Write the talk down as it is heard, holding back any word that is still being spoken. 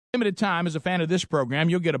Limited time, as a fan of this program,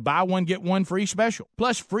 you'll get a buy one, get one free special.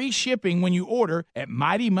 Plus free shipping when you order at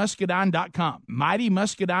MightyMuscadine.com.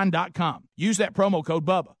 MightyMuscadine.com. Use that promo code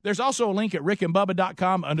BUBBA. There's also a link at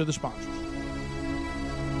rickandbubba.com under the sponsors.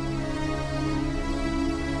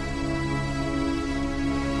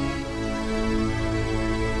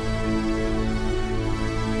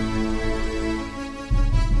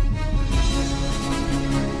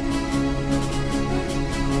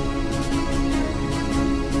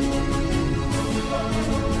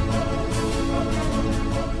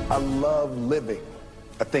 I love living.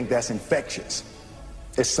 I think that's infectious.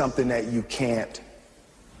 It's something that you can't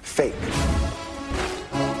fake.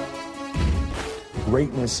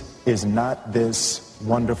 Greatness is not this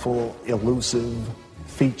wonderful, elusive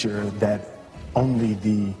feature that only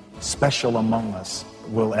the special among us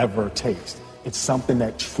will ever taste. It's something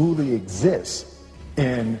that truly exists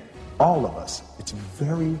in all of us. It's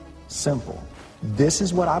very simple. This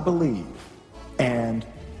is what I believe, and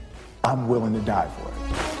I'm willing to die for it.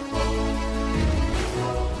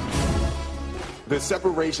 The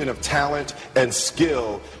separation of talent and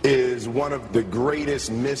skill is one of the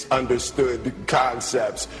greatest misunderstood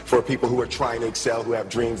concepts for people who are trying to excel, who have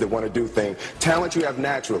dreams that want to do things. Talent you have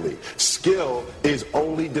naturally. Skill is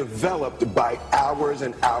only developed by hours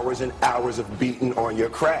and hours and hours of beating on your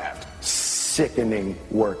craft. Sickening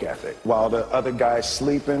work ethic. While the other guy's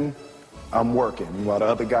sleeping, I'm working. While the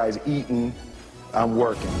other guy's eating, I'm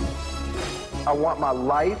working. I want my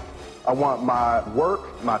life, I want my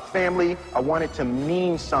work, my family, I want it to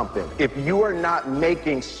mean something. If you are not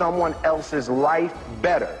making someone else's life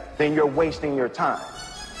better, then you're wasting your time.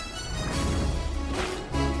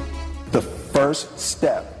 The first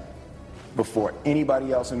step before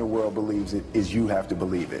anybody else in the world believes it is you have to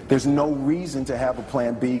believe it. There's no reason to have a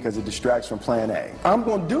plan B because it distracts from plan A. I'm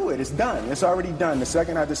going to do it. It's done. It's already done. The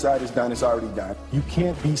second I decide it's done, it's already done. You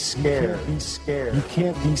can't be scared. You can't be scared. You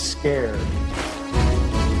can't be scared.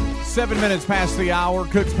 7 minutes past the hour.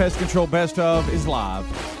 Cook's Pest Control Best Of is live.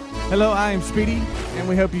 Hello, I am Speedy, and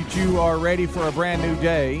we hope that you are ready for a brand new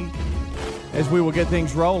day as we will get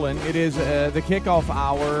things rolling. It is the kickoff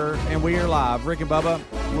hour, and we are live. Rick and Bubba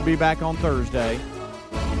will be back on Thursday.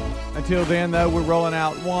 Until then, though, we're rolling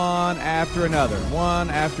out one after another.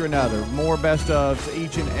 More best ofs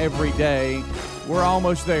each and every day. We're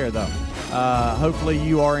almost there, though. Hopefully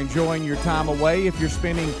you are enjoying your time away. If you're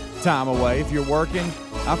spending time away, if you're working,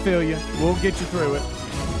 I feel you. We'll get you through it.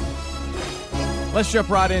 Let's jump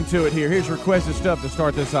right into it here. Here's requested stuff to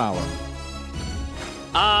start this hour.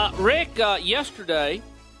 Rick, yesterday,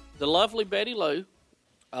 the lovely Betty Lou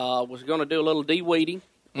was going to do a little de-weeding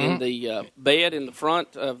in the bed in the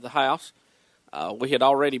front of the house. We had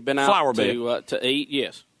already been out to eat,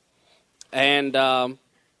 yes. And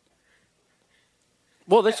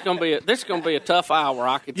well, this is going to be a tough hour.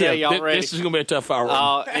 I can tell you already. This is going to be a tough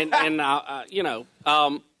hour.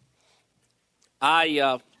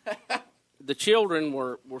 The children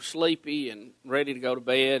were sleepy and ready to go to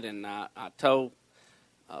bed, and I told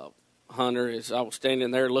Hunter, as I was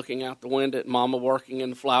standing there looking out the window at Mama working in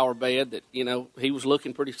the flower bed, that he was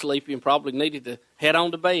looking pretty sleepy and probably needed to head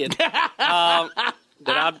on to bed. that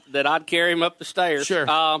I'd carry him up the stairs. Sure.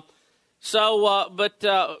 But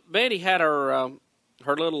Betty had her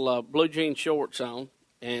little blue jean shorts on,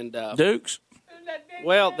 and Dukes.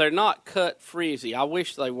 Well, they're not cut frizzy. I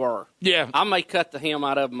wish they were. Yeah. I may cut the hem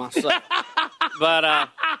out of them myself. But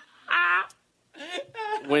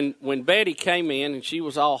when Betty came in and she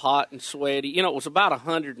was all hot and sweaty, it was about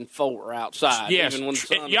 104 outside. Yes. Even when the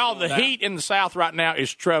sun Y'all, was the out. heat in the South right now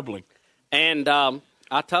is troubling. And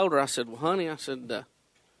I told her, I said, well, honey, you're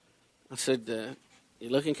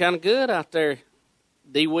looking kind of good out there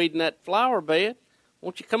de-weeding that flower bed.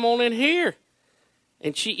 Won't you come on in here?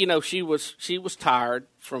 And she was tired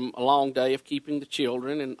from a long day of keeping the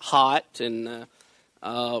children and hot and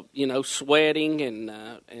sweating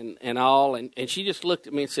and all. And she just looked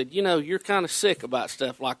at me and said, you're kind of sick about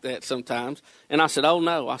stuff like that sometimes. And I said, oh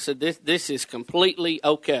no. I said, this is completely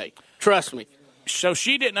okay. Trust me. So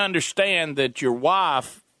she didn't understand that your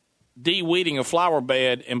wife de-weeding a flower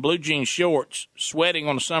bed in blue jean shorts, sweating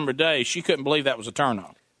on a summer day. She couldn't believe that was a turn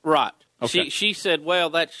on. Right. Okay. She said, well,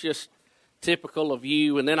 that's just typical of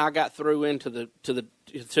you. And then I got through into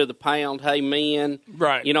the pound, hey men,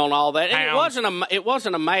 right? And all that. Pounds. And it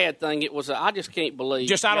wasn't a mad thing. It was I just can't believe.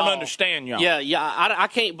 Just I don't understand y'all. Yeah. I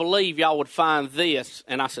can't believe y'all would find this.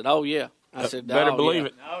 And I said, oh yeah. I said, better believe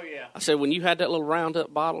it. Oh yeah. I said, when you had that little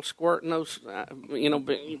Roundup bottle squirting those,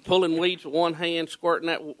 pulling weeds with one hand, squirting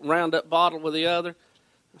that Roundup bottle with the other.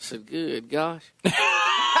 I said, good gosh.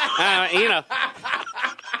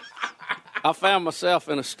 I found myself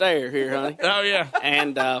in a stare here, honey. Oh, yeah.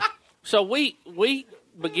 And so we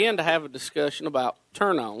began to have a discussion about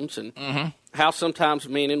turn-ons and how sometimes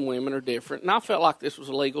men and women are different. And I felt like this was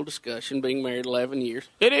a legal discussion, being married 11 years.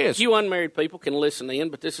 It is. You unmarried people can listen in,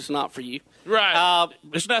 but this is not for you. Right.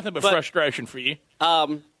 It's nothing but frustration for you.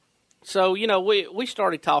 So, we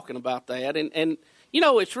started talking about that. And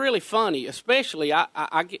it's really funny, especially,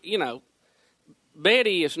 I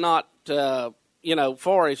Betty is not,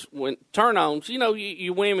 far as when turn-ons,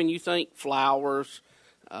 you women, you think flowers,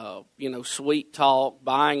 sweet talk,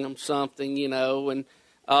 buying them something, and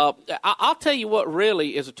I'll tell you what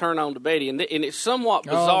really is a turn-on to Betty, and it's somewhat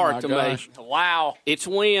bizarre to me. Wow. It's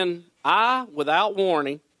when I, without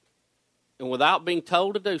warning and without being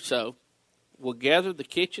told to do so, will gather the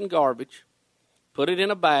kitchen garbage, put it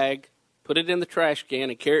in a bag, put it in the trash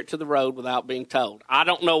can, and carry it to the road without being told. I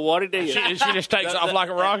don't know what it is. She just takes off like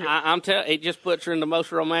a rocket. I'm telling you, it just puts her in the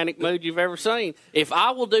most romantic mood you've ever seen. If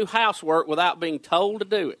I will do housework without being told to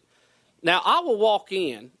do it. Now, I will walk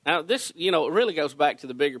in. Now, this, it really goes back to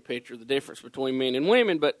the bigger picture, the difference between men and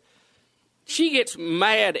women, but she gets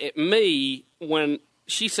mad at me when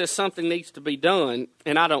she says something needs to be done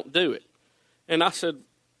and I don't do it. And I said,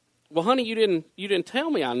 well, honey, you didn't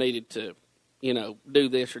tell me I needed to, do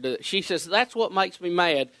this or do that. She says, that's what makes me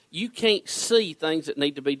mad. You can't see things that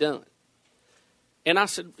need to be done. And I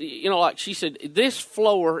said, like she said, this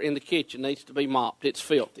floor in the kitchen needs to be mopped. It's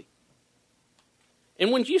filthy.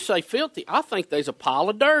 And when you say filthy, I think there's a pile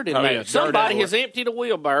of dirt in there. Yeah, somebody has emptied a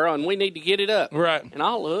wheelbarrow, and we need to get it up. Right. And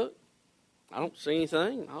I'll look. I don't see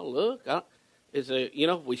anything. I'll look. Is there,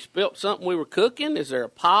 we spilt something we were cooking? Is there a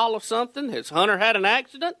pile of something? Has Hunter had an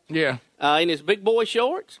accident? Yeah. In his big boy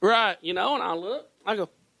shorts? Right. And I look. I go,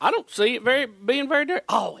 I don't see it being very dirty.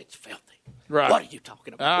 Oh, it's filthy. Right. What are you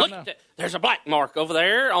talking about? Look at that. There's a black mark over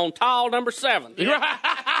there on tile number 7.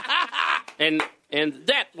 and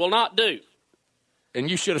that will not do. And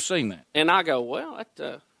you should have seen that. And I go, well,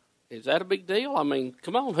 is that a big deal? I mean,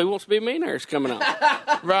 come on, Who Wants to Be a Millionaire is coming on.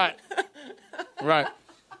 Right. Right.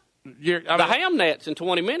 The ham net's in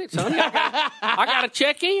 20 minutes, honey. I got to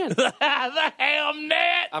check in. The ham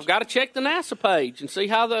net. I've got to check the NASA page and see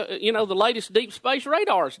how the latest deep space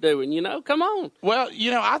radar is doing. Come on. Well,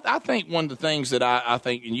 I think one of the things that I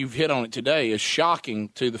think, and you've hit on it today, is shocking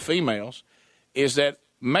to the females, is that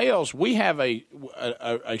males, we have a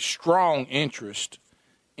strong interest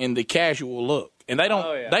in the casual look. And they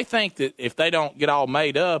don't. They think that if they don't get all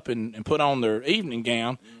made up and put on their evening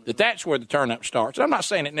gown, that's where the turn-up starts. I'm not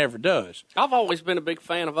saying it never does. I've always been a big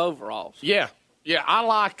fan of overalls. Yeah. I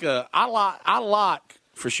like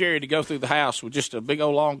for Sherry to go through the house with just a big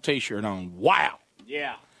old long T-shirt on. Wow.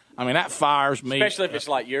 Yeah. I mean, that fires me. Especially if it's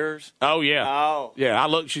like yours. Oh, yeah. Oh. Yeah, I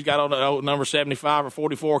look, she's got on the old number 75 or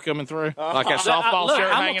 44 coming through. Like that softball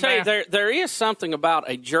shirt I'm hanging gonna tell down. you, there is something about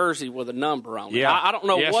a jersey with a number on it. Yeah. I don't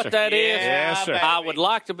know what that is. Yes, sir. I would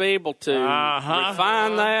like to be able to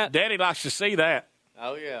refine that. Daddy likes to see that.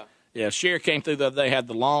 Oh, yeah. Yeah, Sherry came through the other day, had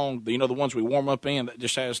the long, the ones we warm up in that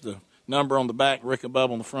just has the number on the back, Rick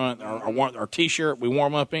Above on the front, our T-shirt we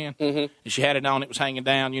warm up in. Mm-hmm. And she had it on. It was hanging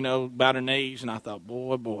down, about her knees. And I thought,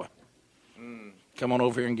 boy. Come on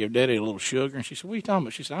over here and give Daddy a little sugar. And she said, what are you talking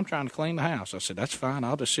about? She said, I'm trying to clean the house. I said, that's fine.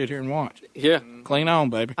 I'll just sit here and watch. Yeah. Clean on,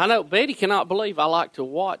 baby. I know. Betty cannot believe I like to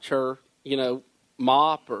watch her,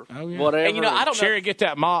 mop or whatever. And, I don't Sherry, get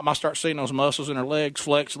that mop. I start seeing those muscles in her legs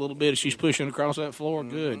flex a little bit as she's pushing across that floor.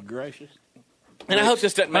 Good gracious. And I hope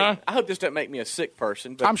this doesn't make me a sick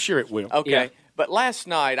person. But, I'm sure it will. Okay. Yeah. But last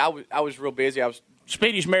night I was real busy.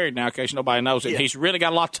 Speedy's married now, in case nobody knows it. Yeah. He's really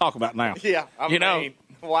got a lot to talk about now. Yeah.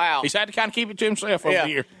 Wow. He's had to kind of keep it to himself over the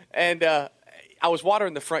year. And I was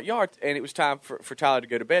watering the front yard, and it was time for Tyler to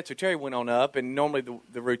go to bed. So Terry went on up, and normally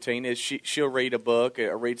the routine is she'll read a book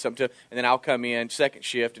or read something, and then I'll come in second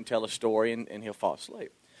shift and tell a story, and he'll fall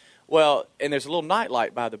asleep. Well, and there's a little night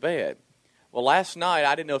light by the bed. Well, last night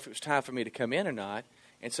I didn't know if it was time for me to come in or not,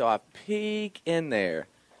 and so I peek in there,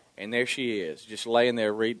 and there she is, just laying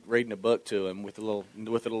there reading a book to him with a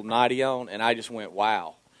little nightie on, and I just went,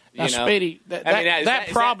 wow. Now, Speedy, that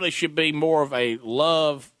probably should be more of a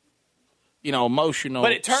love, emotional,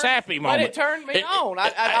 sappy moment. But it turned me on.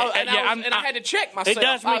 I had to check myself. It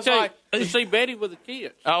does me too. To see Betty with the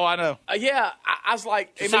kids. Oh, I know. I was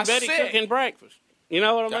like, to see Betty cooking breakfast. You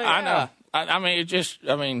know what I mean? I know. I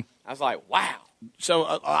mean, I was like, wow. So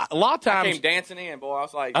a lot of times, I came dancing in, boy. I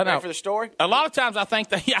was like, ready for the story? A lot of times, I think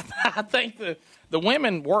the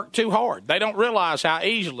women work too hard. They don't realize how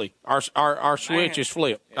easily our switch is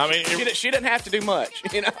flipped. I mean, she didn't have to do much,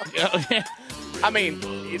 I mean,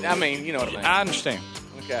 you know what I mean. I understand.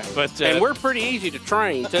 Okay, but and we're pretty easy to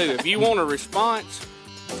train too. If you want a response,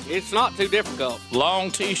 It's not too difficult.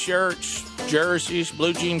 Long T-shirts, jerseys,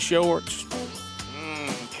 blue jean shorts.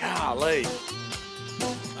 Golly.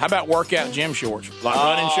 How about workout gym shorts? Like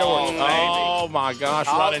running shorts. Baby. Oh, my gosh,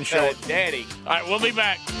 running shorts. Daddy. All right, we'll be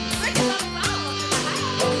back.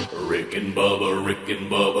 Rick and Bubba, Rick and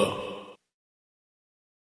Bubba.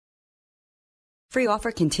 Free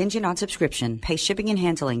offer contingent on subscription. Pay shipping and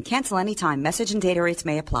handling. Cancel anytime. Message and data rates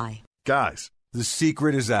may apply. Guys, the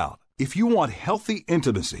secret is out. If you want healthy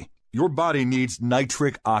intimacy, your body needs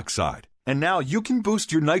nitric oxide. And now you can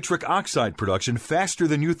boost your nitric oxide production faster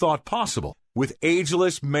than you thought possible with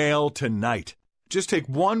Ageless Male Tonight. Just take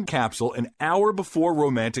one capsule an hour before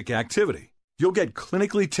romantic activity. You'll get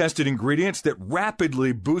clinically tested ingredients that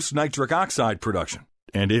rapidly boost nitric oxide production.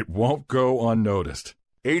 And it won't go unnoticed.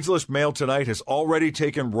 Ageless Male Tonight has already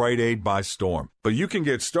taken Rite Aid by storm. But you can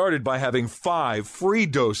get started by having 5 free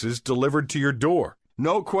doses delivered to your door.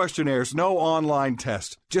 No questionnaires, no online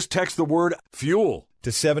tests. Just text the word FUEL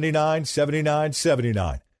to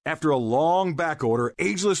 797979. After a long back order,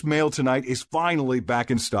 Ageless Male Tonight is finally back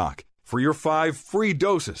in stock. For your 5 free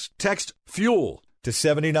doses, text FUEL to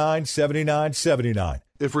 797979.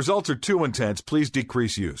 If results are too intense, please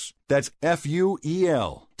decrease use. That's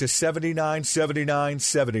FUEL to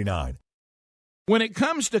 797979. When it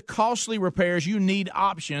comes to costly repairs, you need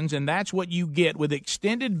options, and that's what you get with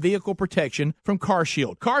extended vehicle protection from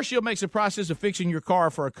CarShield. CarShield makes the process of fixing your car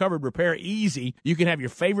for a covered repair easy. You can have your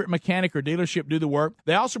favorite mechanic or dealership do the work.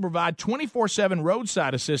 They also provide 24/7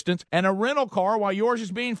 roadside assistance and a rental car while yours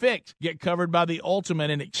is being fixed. Get covered by the ultimate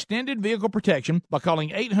in extended vehicle protection by calling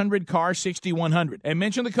 800-CAR-6100 and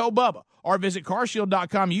mention the code BUBBA, or visit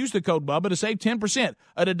carshield.com. Use the code BUBBA to save 10%.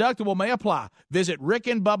 A deductible may apply. Visit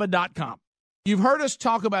rickandbubba.com. You've heard us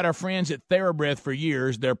talk about our friends at TheraBreath for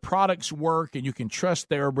years. Their products work, and you can trust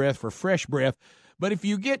TheraBreath for fresh breath. But if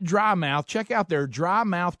you get dry mouth, check out their dry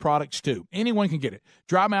mouth products too. Anyone can get it.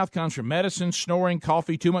 Dry mouth comes from medicine, snoring,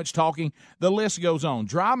 coffee, too much talking. The list goes on.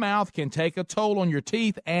 Dry mouth can take a toll on your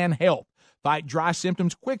teeth and health. Fight dry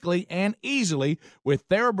symptoms quickly and easily with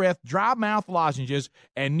TheraBreath dry mouth lozenges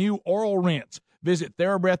and new oral rinse. Visit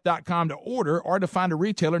TheraBreath.com to order or to find a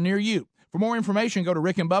retailer near you. For more information, go to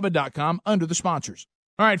rickandbubba.com under the sponsors.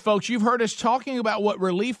 All right, folks, you've heard us talking about what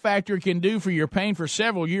Relief Factor can do for your pain for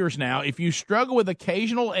several years now. If you struggle with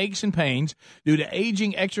occasional aches and pains due to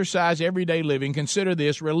aging, exercise, everyday living, consider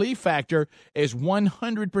this. Relief Factor is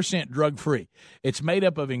 100% drug-free. It's made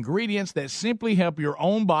up of ingredients that simply help your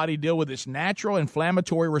own body deal with its natural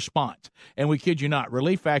inflammatory response. And we kid you not,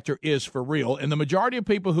 Relief Factor is for real. And the majority of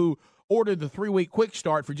people who order the 3-week quick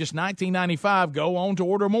start for just $19.95 go on to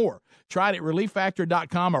order more. Try it at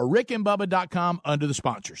ReliefFactor.com or rickandbubba.com under the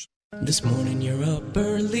sponsors. This morning you're up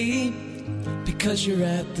early because you're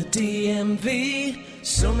at the DMV.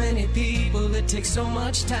 So many people, it takes so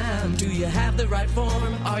much time. Do you have the right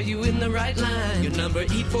form? Are you in the right line? Your number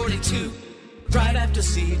E42, right after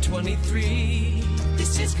C23.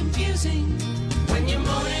 This is confusing when your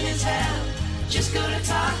morning is hell. Just go to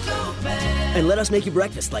Taco Bell. And let us make you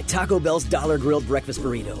breakfast like Taco Bell's Dollar Grilled Breakfast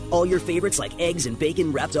Burrito. All your favorites like eggs and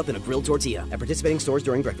bacon wrapped up in a grilled tortilla. At participating stores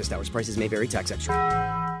during breakfast hours. Prices may vary. Tax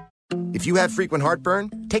extra. If you have frequent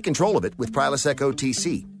heartburn, take control of it with Prilosec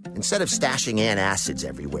OTC. Instead of stashing antacids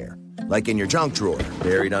everywhere, like in your junk drawer,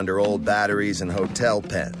 buried under old batteries and hotel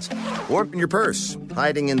pens, or in your purse,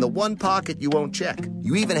 hiding in the one pocket you won't check.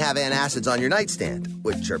 You even have antacids on your nightstand,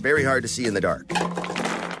 which are very hard to see in the dark.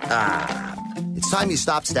 It's time you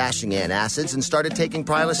stopped stashing antacids and started taking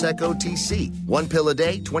Prilosec OTC. 1 pill a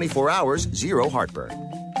day, 24 hours, 0 heartburn.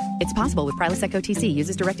 It's possible with Prilosec OTC. Use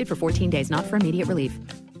as directed for 14 days, not for immediate relief.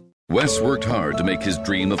 Wes worked hard to make his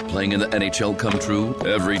dream of playing in the NHL come true.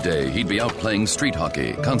 Every day, he'd be out playing street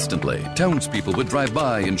hockey, constantly. Townspeople would drive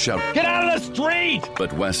by and shout, "Get out of the street!"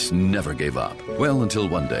 But Wes never gave up. Well, until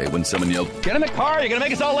one day when someone yelled, "Get in the car, you're going to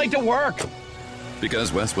make us all late to work!"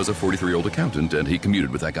 Because Wes was a 43-year-old accountant and he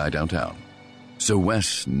commuted with that guy downtown. So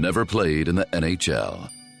Wes never played in the NHL.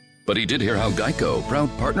 But he did hear how Geico, proud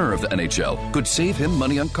partner of the NHL, could save him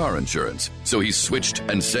money on car insurance. So he switched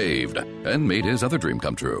and saved and made his other dream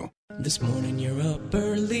come true. This morning you're up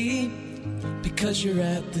early because you're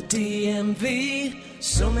at the DMV.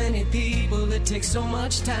 So many people, it takes so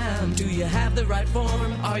much time. Do you have the right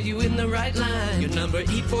form? Are you in the right line? Your number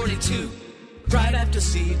E42, right after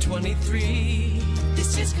C23.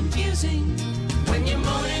 This is confusing when your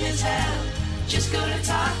morning is hell. Just go to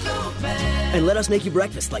Taco Bell. And let us make you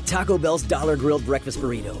breakfast like Taco Bell's Dollar Grilled Breakfast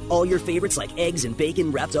Burrito. All your favorites like eggs and bacon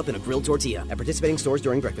wrapped up in a grilled tortilla. At participating stores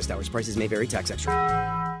during breakfast hours. Prices may vary. Tax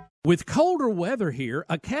extra. With colder weather here,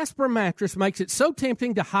 a Casper mattress makes it so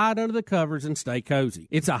tempting to hide under the covers and stay cozy.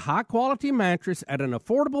 It's a high-quality mattress at an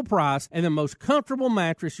affordable price and the most comfortable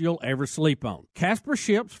mattress you'll ever sleep on. Casper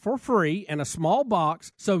ships for free in a small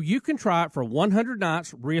box so you can try it for 100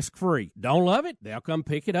 nights risk-free. Don't love it? They'll come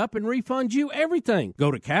pick it up and refund you everything.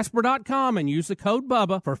 Go to Casper.com and use the code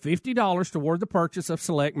BUBBA for $50 toward the purchase of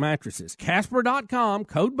select mattresses. Casper.com,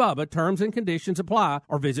 code BUBBA, terms and conditions apply,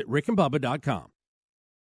 or visit rickandbubba.com.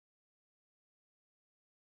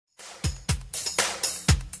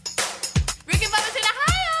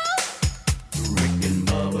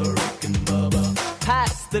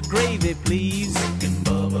 Pass the gravy, please. Rick and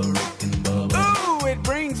Bubba, Rick and Bubba. Ooh, it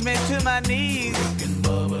brings me to my knees. Rick and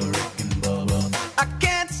Bubba, Rick and Bubba. I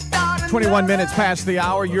can't start 21 minutes past the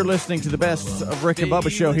hour. You're listening to the best of Rick and Bubba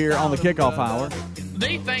show here on the kickoff hour.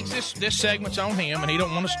 D thinks this segment's on him, and he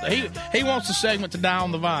don't want to. He wants the segment to die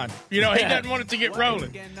on the vine. You know, he doesn't want it to get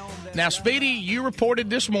rolling. Now, Speedy, you reported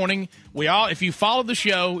this morning. If you follow the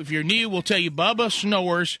show, if you're new, we'll tell you Bubba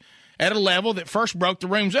snores at a level that first broke the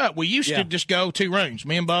rooms up. We used to just go 2 rooms.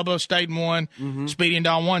 Me and Bubba stayed in one. Mm-hmm. Speedy and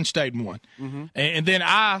Don 1 stayed in one. Mm-hmm. And then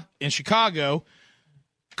I, in Chicago,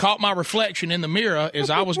 caught my reflection in the mirror as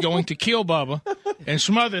I was going to kill Bubba and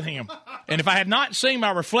smothered him. And if I had not seen my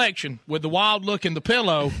reflection with the wild look in the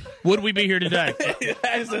pillow, would we be here today?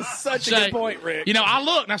 That is such a good point, Rick. You know, I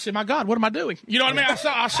looked and I said, my God, what am I doing? You know what I mean?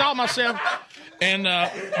 I saw myself. And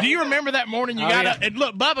do you remember that morning you got up? And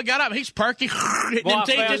look, Bubba got up. He's perky. He's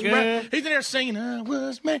in there singing, I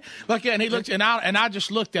was man. Like that. And he looked, and I just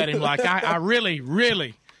looked at him like, I really,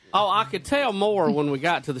 really. Oh, I could tell more when we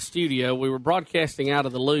got to the studio. We were broadcasting out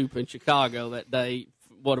of the Loop in Chicago that day,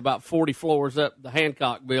 about 40 floors up the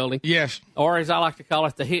Hancock building. Yes. Or as I like to call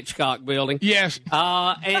it, the Hitchcock building. Yes.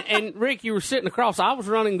 And Rick, you were sitting across. I was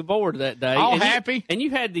running the board that day. All happy. And you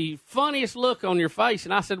had the funniest look on your face.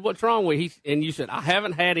 And I said, what's wrong with you? And you said, I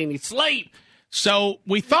haven't had any sleep. So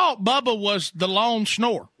we thought Bubba was the lone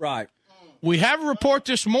snore. Right. We have a report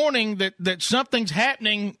this morning that something's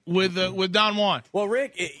happening with Don Juan. Well,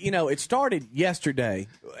 Rick, it started yesterday,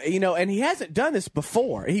 and he hasn't done this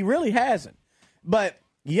before. He really hasn't. But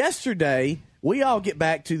yesterday, we all get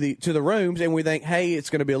back to the rooms, and we think, hey, it's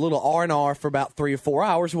going to be a little R&R for about 3 or 4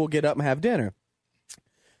 hours. We'll get up and have dinner.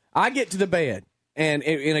 I get to the bed. And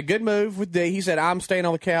in a good move with D, he said, I'm staying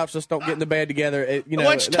on the couch. Let's don't get in the bed together.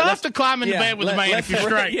 It's tough to climb in the bed with a man if you're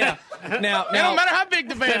straight. Yeah. Now, it don't matter how big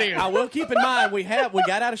the bed is. I will keep in mind, we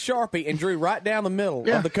got out a Sharpie and drew right down the middle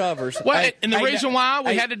of the covers. Well, and the reason why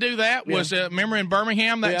we had to do that was, remember in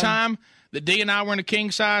Birmingham that time? That D and I were in a king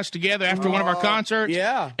size together after one of our concerts.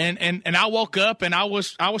 Yeah. And I woke up and I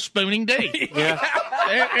was spooning D. Yeah.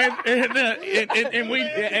 and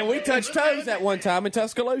we touched toes that one time in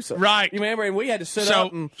Tuscaloosa. Right. You remember? And we had to sit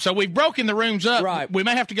up. So we've broken the rooms up. Right. We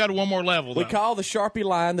may have to go to one more level, though. We call the Sharpie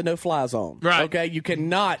line the no-fly zone. Right. Okay? You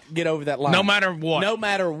cannot get over that line. No matter what. No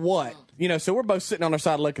matter what. So we're both sitting on our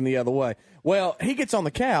side looking the other way. Well, he gets on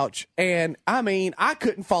the couch, and, I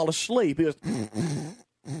couldn't fall asleep. He was...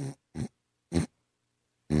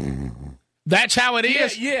 That's how it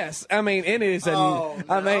is. Yes, it is.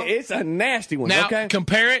 It's a nasty one. Now, okay?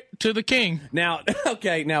 compare it to the King. Now,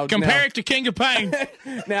 compare it to King of Pain.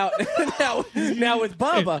 now with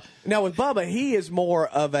Bubba, he is more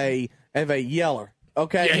of a yeller.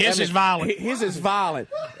 Okay. Yeah, his is violent. His is violent.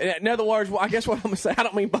 In other words, I guess what I'm gonna say, I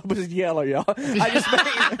don't mean Bubba's a yeller, y'all. I just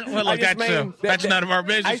mean. Well, look, that's none of our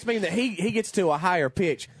business. I just mean that he gets to a higher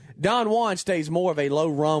pitch. Don Juan stays more of a low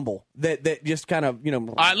rumble that just kind of,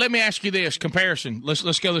 All right, let me ask you this comparison.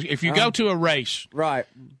 Let's go. If you go to a race, right?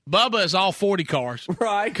 Bubba is all 40 cars,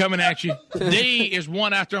 right, coming at you. D is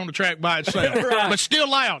one out there on the track by itself, right, but still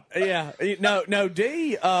loud. Yeah, no,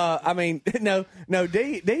 D.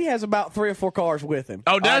 D has about 3 or 4 cars with him.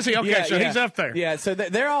 Oh, does he? Okay, yeah, so he's up there. Yeah, so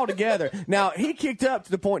they're all together. Now he kicked up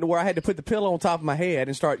to the point where I had to put the pillow on top of my head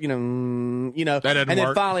and start, that doesn't and then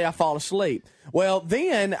work. Finally I fall asleep. Well,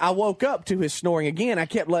 then I woke up to his snoring again. I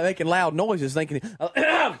kept making loud noises, thinking,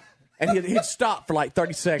 and he'd stop for like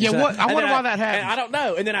 30 seconds. Yeah, I wonder why that happened. I don't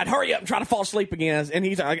know. And then I'd hurry up and try to fall asleep again. And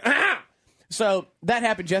he's like, ah! So that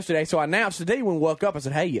happened yesterday. So I announced today when we woke up, I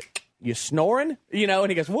said, hey, you snoring? And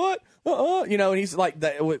he goes, what? And he's like,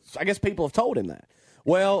 I guess people have told him that.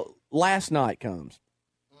 Well, last night comes.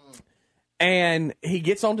 And he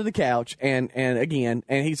gets onto the couch, and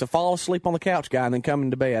he's a fall asleep on the couch guy and then coming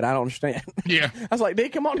to bed. I don't understand. Yeah. I was like, D,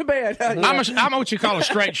 come on to bed. I'm what you call a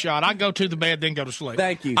straight shot. I go to the bed, then go to sleep.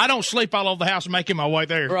 Thank you. I don't sleep all over the house and making my way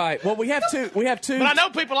there. Right. Well, we have two. But I know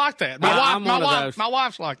people like that. My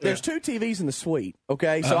wife's like that. There's 2 TVs in the suite,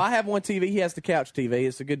 okay? So I have one TV. He has the couch TV.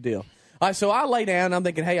 It's a good deal. So I lay down, and I'm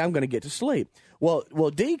thinking, hey, I'm going to get to sleep.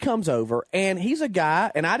 Well, D comes over, and he's a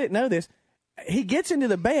guy, and I didn't know this. He gets into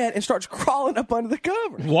the bed and starts crawling up under the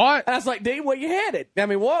covers. What? And I was like, D, where you headed? I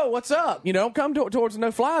mean, whoa, what's up? Don't come towards the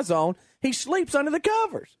no-fly zone. He sleeps under the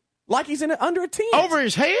covers, like he's under a tent. Over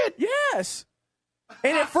his head? Yes.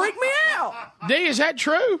 And it freaked me out. D, is that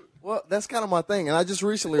true? Well, that's kind of my thing, and I just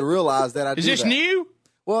recently realized that I do Is this that. new?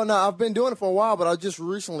 Well, no, I've been doing it for a while, but I just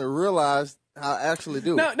recently realized how I actually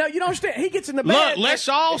do it. No, you don't understand. He gets in the bed. Look, let's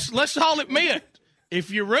all admit,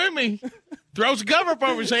 if your roomie throws a cover up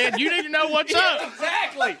over his head, you need to know what's up.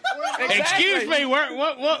 Exactly. Excuse me,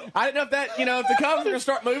 what? I didn't know if that, if the covers are going to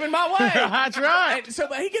start moving my way. That's right. And so,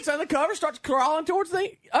 but he gets under the cover, starts crawling towards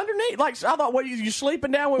the underneath. Like, I thought, what, you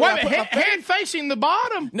sleeping down? Wait, head facing the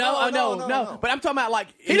bottom? No. But I'm talking about, like...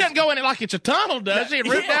 He doesn't go in it like it's a tunnel, does he? It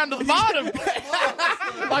rip down to the bottom.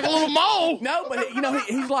 Like a little mole. No,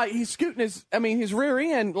 but, he's scooting his rear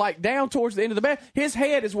end, like, down towards the end of the bed. His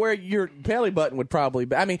head is where your belly button would probably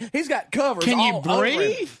be. I mean, he's got covers. Can you all over him.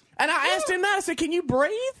 breathe? And I asked him that. I said, can you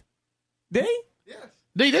breathe? Did he? Yes.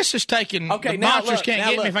 D, this is taking Okay, the now monsters look, can't now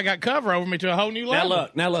get look. me if I got cover over me to a whole new level.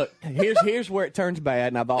 Now look. Here's where it turns bad.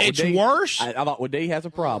 And I thought It's D, worse? I thought D has a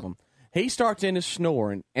problem. He starts into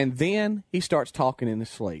snoring, and then he starts talking in his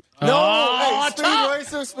sleep. No,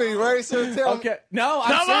 Speed Racer, tell him. Okay, no,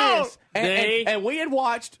 I'm Come serious. And we had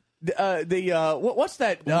watched what's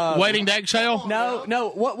that? Waiting to Exhale?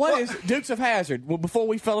 No. What is Dukes of Hazzard? Well, before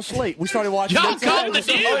we fell asleep, we started watching. Y'all Dukes of called the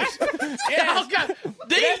Hazzard. news. Y'all got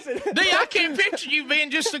D, I can't picture you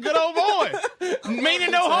being just a good old boy,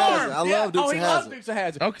 meaning no harm. I love Dukes of he Hazzard. loves Dukes of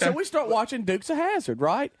Hazzard. Okay. So we start watching Dukes of Hazzard,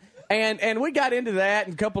 right? And we got into that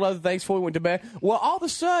and a couple other things before we went to bed. Well, all of a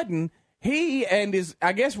sudden, he and his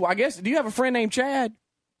I guess do you have a friend named Chad?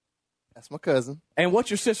 That's my cousin. And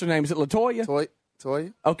what's your sister's name? Is it LaToya?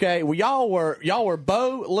 Toya. Okay, well y'all were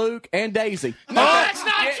Bo, Luke, and Daisy. No, that's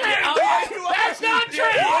not true. That's not true.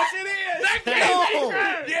 Yes, it is. That can't be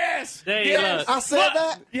true. Yes. Yes. I said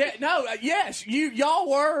that. Yeah. No. Yes.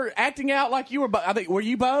 Y'all were acting out like you were. I think were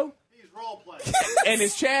you Bo? He's role playing. And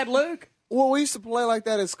is Chad Luke? Well, we used to play like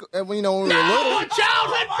that when we were little.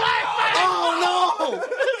 Childhood flashback. Oh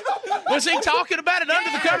no! Was he talking about it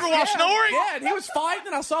under the cover while snoring? Yeah, and he was fighting,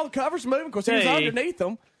 and I saw the covers moving because he was underneath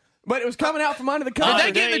them. But it was coming out from under the cover. Did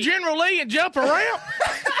they get in the General Lee and jump around?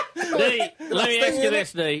 D, let me ask you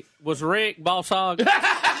this, D. Was Rick Boss Hog?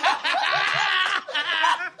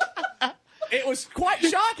 It was quite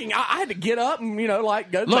shocking. I had to get up and, go to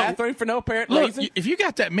the bathroom for no apparent reason. If you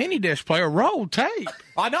got that mini disc player, roll tape.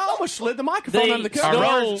 I know. I almost slid the microphone under the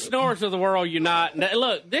cover. Snores of the world unite. Now,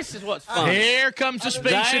 look, this is what's fun. Here comes the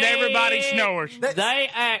speech that everybody snores. They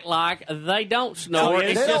act like they don't snore.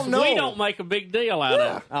 It's just we don't make a big deal out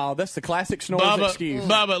of it. Oh, that's the classic snores excuse.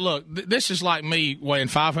 Bubba, look, this is like me weighing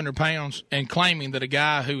 500 pounds and claiming that a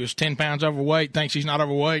guy who is 10 pounds overweight thinks he's not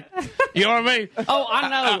overweight. You know what I mean? Oh, I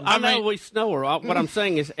know. I know we snore. What I'm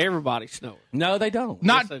saying is everybody snores. No, they don't.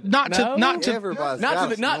 Not to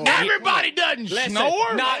everybody doesn't snore.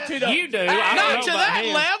 Not to the you do. Not to that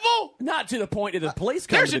level. Not to the point of the police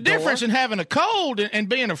coming There's to a the door. difference in having a cold and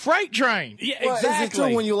being a freight train. Yeah, Well, exactly. is it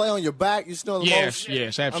true when you lay on your back, you snore the most?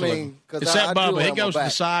 Yes, absolutely. I mean, 'cause except I do Bubba, lay he on my goes to the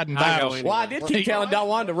back. side and I go battles. anyway. Well, I did keep telling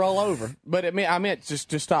Dawan to roll over, but I meant just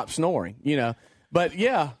to stop snoring, But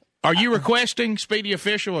yeah. Are you requesting Speedy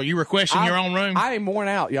Official? Are you requesting your own room? I am worn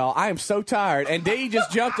out, y'all. I am so tired. And D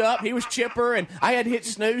just jumped up. He was chipper, and I had to hit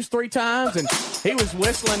snooze 3 times, and he was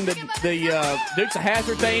whistling the Dukes of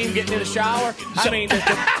Hazzard theme, getting in the shower.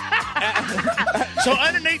 So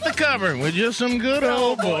underneath the cover, with just some good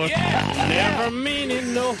old boy. Never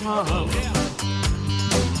meaning no harm.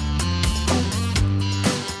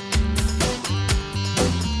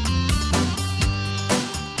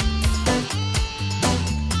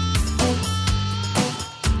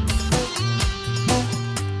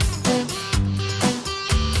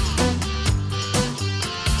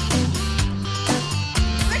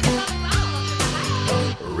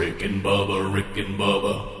 Rick and Bubba, Rick and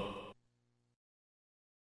Bubba.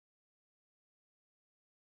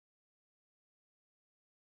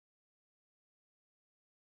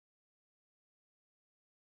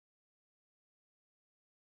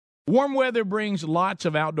 Warm weather brings lots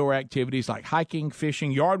of outdoor activities like hiking,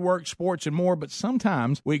 fishing, yard work, sports, and more, but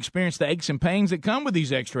sometimes we experience the aches and pains that come with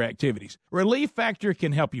these extra activities. Relief Factor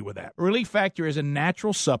can help you with that. Relief Factor is a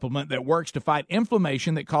natural supplement that works to fight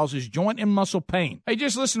inflammation that causes joint and muscle pain. Hey,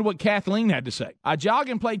 just listen to what Kathleen had to say. I jog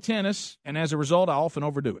and play tennis, and as a result, I often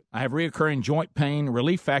overdo it. I have reoccurring joint pain.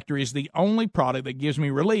 Relief Factor is the only product that gives me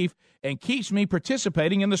relief and keeps me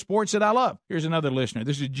participating in the sports that I love. Here's another listener.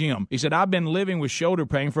 This is Jim. He said, I've been living with shoulder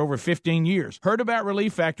pain for over 15 years. Heard about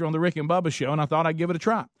Relief Factor on the Rick and Bubba show, and I thought I'd give it a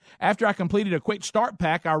try. After I completed a quick start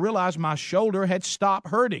pack, I realized my shoulder had stopped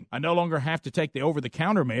hurting. I no longer have to take the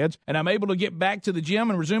over-the-counter meds, and I'm able to get back to the gym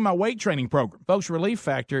and resume my weight training program. Folks, Relief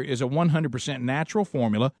Factor is a 100% natural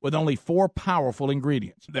formula with only 4 powerful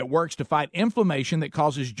ingredients that works to fight inflammation that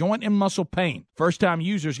causes joint and muscle pain. First-time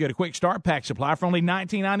users get a quick start pack supply for only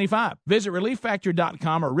 $19.95. Visit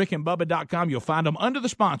ReliefFactor.com or RickandBubba.com. You'll find them under the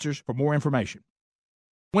sponsors for more information.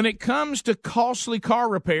 When it comes to costly car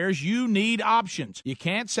repairs, you need options. You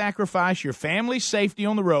can't sacrifice your family's safety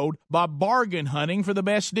on the road by bargain hunting for the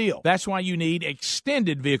best deal. That's why you need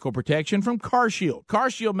extended vehicle protection from CarShield.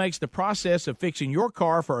 CarShield makes the process of fixing your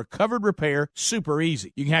car for a covered repair super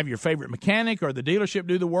easy. You can have your favorite mechanic or the dealership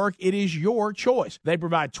do the work. It is your choice. They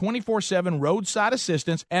provide 24/7 roadside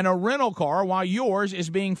assistance and a rental car while yours is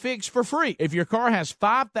being fixed for free. If your car has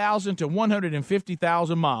 5,000 to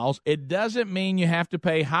 150,000 miles, it doesn't mean you have to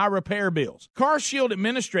pay high repair bills. CarShield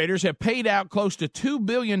administrators have paid out close to $2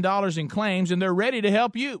 billion in claims, and they're ready to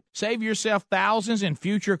help you. Save yourself thousands in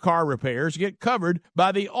future car repairs. Get covered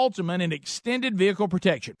by the ultimate in extended vehicle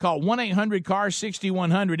protection. Call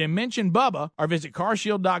 1-800-CAR-6100 and mention Bubba, or visit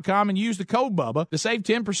carshield.com and use the code Bubba to save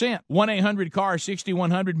 10%.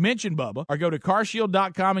 1-800-CAR-6100, mention Bubba, or go to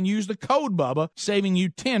carshield.com and use the code Bubba, saving you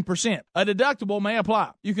 10%. A deductible may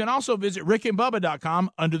apply. You can also visit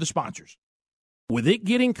rickandbubba.com under the sponsors. With it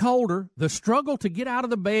getting colder, the struggle to get out of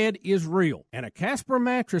the bed is real, and a Casper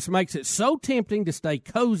mattress makes it so tempting to stay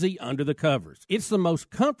cozy under the covers. It's the most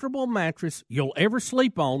comfortable mattress you'll ever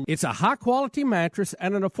sleep on. It's a high-quality mattress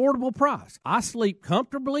at an affordable price. I sleep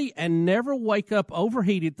comfortably and never wake up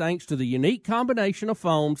overheated thanks to the unique combination of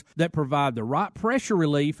foams that provide the right pressure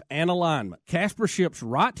relief and alignment. Casper ships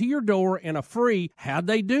right to your door in a free "How'd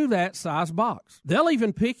they do that?" size box. They'll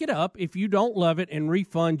even pick it up if you don't love it and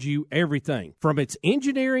refund you everything. From its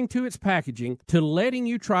engineering to its packaging to letting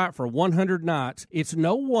you try it for 100 nights, it's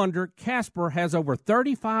no wonder Casper has over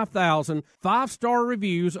 35,000 5-star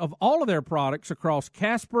reviews of all of their products across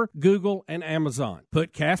Casper, Google, and Amazon.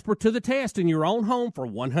 Put Casper to the test in your own home for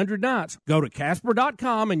 100 nights. Go to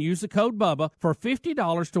Casper.com and use the code Bubba for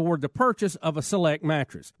 $50 toward the purchase of a select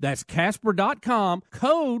mattress. That's Casper.com,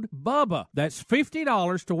 code Bubba. That's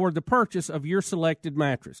 $50 toward the purchase of your selected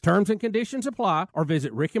mattress. Terms and conditions apply, or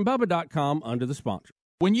visit rickandbubba.com under the sponsor.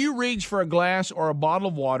 When you reach for a glass or a bottle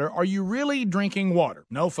of water, are you really drinking water?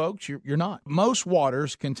 No, folks, you're not. Most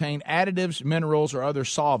waters contain additives, minerals, or other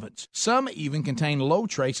solvents. Some even contain low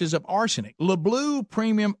traces of arsenic. LeBlue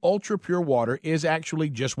Premium Ultra Pure Water is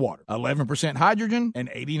actually just water. 11% hydrogen and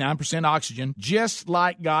 89% oxygen, just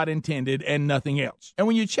like God intended and nothing else. And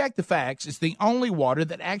when you check the facts, it's the only water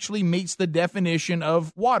that actually meets the definition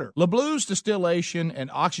of water. LeBlue's distillation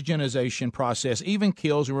and oxygenization process even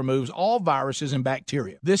kills and removes all viruses and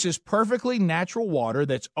bacteria. This is perfectly natural water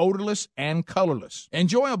that's odorless and colorless.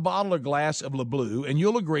 Enjoy a bottle or glass of LeBlue, and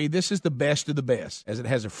you'll agree this is the best of the best, as it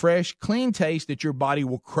has a fresh, clean taste that your body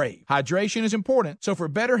will crave. Hydration is important, so for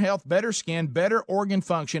better health, better skin, better organ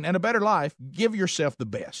function, and a better life, give yourself the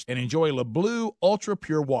best and enjoy LeBlue Ultra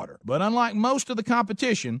Pure Water. But unlike most of the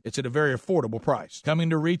competition, it's at a very affordable price. Coming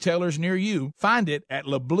to retailers near you, find it at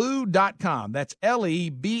leblue.com. That's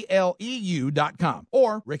LEBLEU.com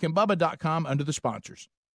or rickandbubba.com under the sponsors.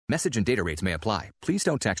 Message and data rates may apply. Please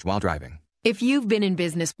don't text while driving. If you've been in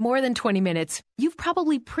business more than 20 minutes, you've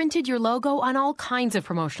probably printed your logo on all kinds of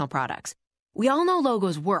promotional products. We all know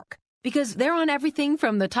logos work because they're on everything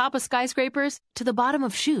from the top of skyscrapers to the bottom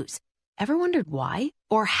of shoes. Ever wondered why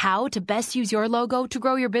or how to best use your logo to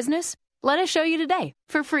grow your business? Let us show you today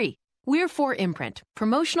for free. We're 4imprint,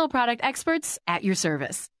 promotional product experts at your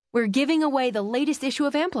service. We're giving away the latest issue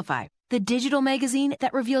of Amplify, the digital magazine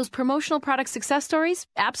that reveals promotional product success stories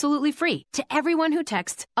absolutely free to everyone who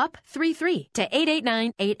texts UP33 to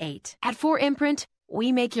 88988. At 4imprint,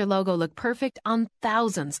 we make your logo look perfect on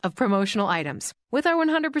thousands of promotional items. With our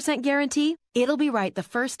 100% guarantee, it'll be right the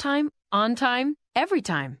first time, on time, every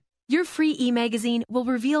time. Your free e-magazine will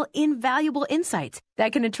reveal invaluable insights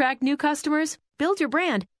that can attract new customers, build your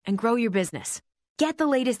brand, and grow your business. Get the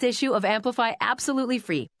latest issue of Amplify absolutely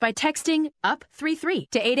free by texting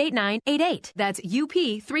UP33 to 88988. That's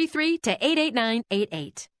UP33 to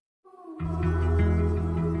 88988.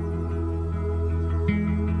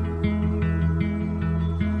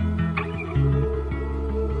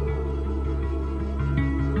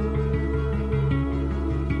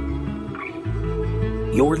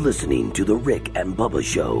 You're listening to The Rick and Bubba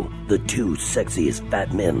Show, the two sexiest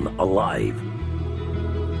fat men alive.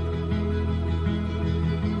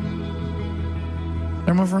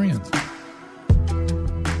 They're my friends.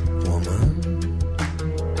 Woman.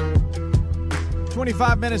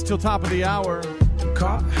 25 minutes till top of the hour.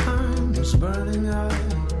 Caught hands, burning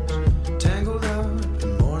eyes, tangled up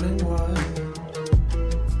in morning wine.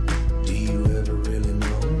 Do you ever really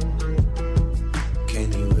know?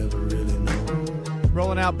 Can you ever really know?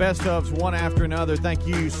 Rolling out best ofs one after another. Thank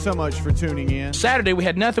you so much for tuning in. Saturday we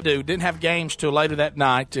had nothing to do. Didn't have games till later that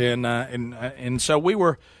night, and so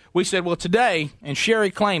we said, well, today, and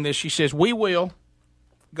Sherry claimed this. She says we will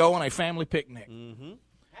go on a family picnic. Mm-hmm.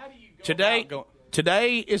 How do you go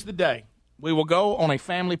Today is the day. We will go on a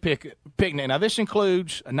family picnic. Now, this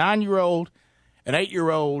includes a 9-year-old, an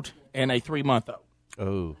 8-year-old, and a 3-month-old.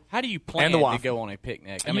 Oh. How do you plan to go on a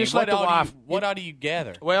picnic? I You mean, just let the wife. What all do you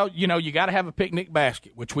gather? Well, you got to have a picnic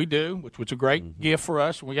basket, which we do, which was a great gift for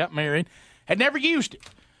us when we got married. Had never used it.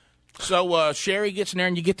 So Sherry gets in there,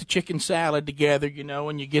 and you get the chicken salad together,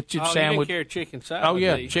 and you get your sandwich. You didn't care chicken salad. Oh,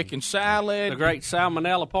 yeah, do you? chicken salad. The great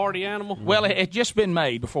salmonella party animal? Well, it had just been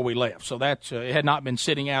made before we left, so that's it had not been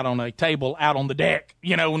sitting out on a table out on the deck,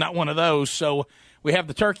 not one of those. So we have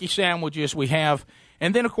the turkey sandwiches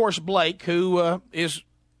and then, of course, Blake, who is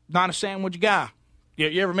not a sandwich guy.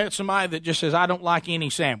 You ever met somebody that just says, I don't like any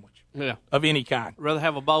sandwich? Yeah. Of any kind. Rather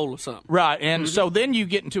have a bowl of something. Right, and so then you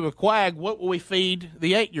get into a quag, what will we feed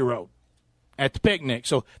the 8-year-old at the picnic?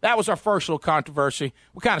 So that was our first little controversy.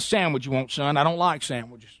 What kind of sandwich you want, son? I don't like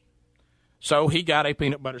sandwiches. So he got a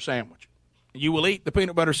peanut butter sandwich. You will eat the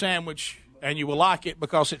peanut butter sandwich, and you will like it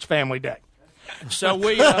because it's family day. So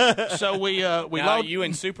we Now, load you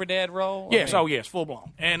in Super Dad role? Yes, yes, full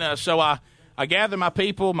blown. And so I gather my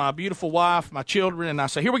people, my beautiful wife, my children, and I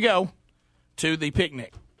say, here we go to the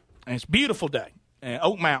picnic. And it's a beautiful day.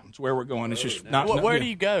 Oak Mountain's where we're going. It's just not. Where do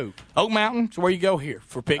you go? Oak Mountain's where you go here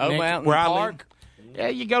for picnic. Oak Mountain where Park? I live. Yeah,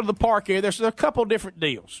 you go to the park here. There's a couple different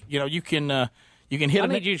deals. You can hit. I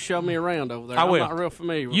need you to show me around over there. I will. I'm not real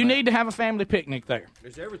familiar with You that. need to have a family picnic there.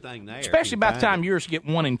 There's everything there. Especially by the time yours get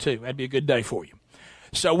 1 and 2. That'd be a good day for you.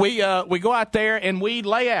 So we go out there and we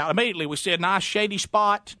lay out. Immediately we see a nice shady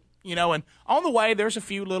spot. And on the way, there's a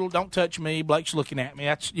few little, don't touch me. Blake's looking at me.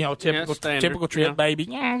 That's, typical trip, baby.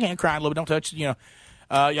 Yeah, crying a little bit. Don't touch, y'all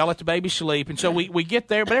let the baby sleep. And so we get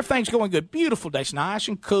there, but everything's going good. Beautiful day. It's nice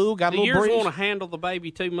and cool. Got a Do little yours breeze. want to handle the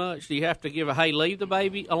baby too much? Do you have to give hey, leave the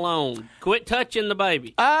baby alone. Quit touching the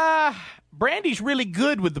baby. Brandy's really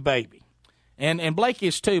good with the baby. And Blake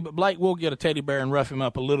is too, but Blake will get a teddy bear and rough him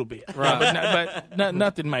up a little bit. Right. But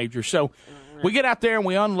nothing major. So we get out there and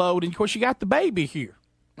we unload, and, of course, you got the baby here.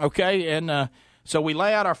 Okay, and so we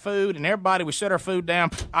lay out our food, and we set our food down.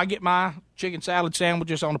 I get my chicken salad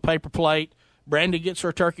sandwiches on a paper plate. Brandy gets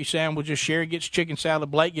her turkey sandwiches. Sherry gets chicken salad.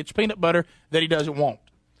 Blake gets peanut butter that he doesn't want.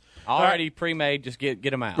 Already pre-made, just get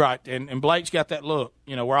them out. Right, and Blake's got that look.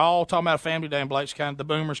 We're all talking about a family day, and Blake's the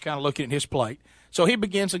boomer's kind of looking at his plate. So he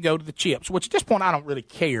begins to go to the chips, which at this point I don't really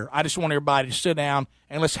care. I just want everybody to sit down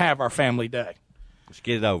and let's have our family day. Let's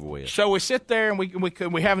get it over with. So we sit there and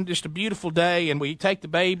we having just a beautiful day, and we take the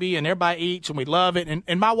baby and everybody eats and we love it.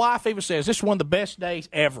 And my wife even says this is one of the best days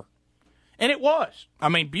ever. And it was. I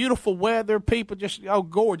mean, beautiful weather, people just,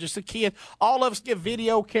 gorgeous. The kids, all of us get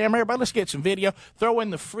video camera. Everybody, let's get some video. Throw in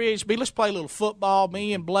the frisbee. Let's play a little football.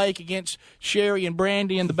 Me and Blake against Sherry and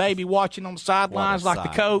Brandy and the baby watching on the sidelines like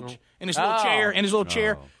the coach in his little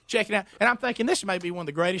chair, checking out. And I'm thinking this may be one of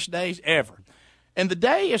the greatest days ever. And the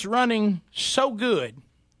day is running so good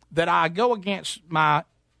that I go against my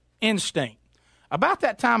instinct. About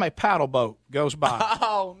that time, a paddle boat goes by.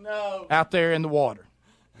 Oh, no. Out there in the water.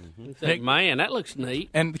 Mm-hmm. Man, that looks neat.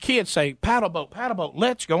 And the kids say, paddle boat,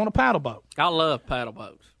 let's go on a paddle boat. I love paddle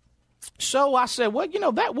boats. So I said, well,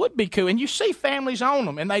 that would be cool. And you see families on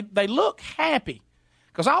them, and they look happy.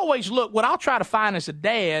 Because I always look, what I'll try to find is a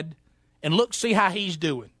dad and see how he's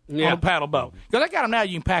doing on a paddle boat. Because I got them now,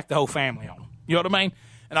 you can pack the whole family on them. You know what I mean?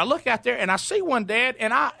 And I look out there, and I see one dad,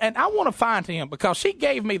 and I want to find him because he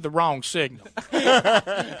gave me the wrong signal.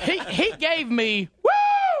 he gave me,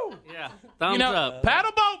 woo! Yeah, thumbs up.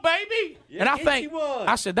 Paddle boat, baby. Yeah, and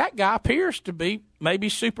I said, that guy appears to be maybe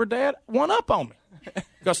super dad one up on me.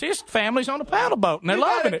 Because his family's on a paddle boat, and they're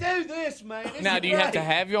loving it. Do this, man. Now, do you have to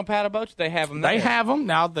have you on paddle boats? They have them there. They have them.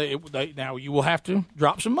 Now, now you will have to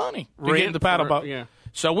drop some money to get in the paddle boat. Yeah.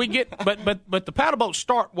 So we get, but the paddle boats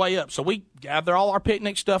start way up. So we gather all our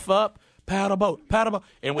picnic stuff up, paddle boat,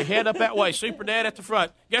 and we head up that way. Super Dad at the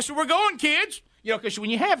front. Guess where we're going, kids? Because when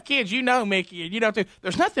you have kids, Mickey,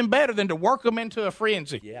 there's nothing better than to work them into a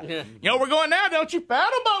frenzy. Yeah. We're going now, don't you?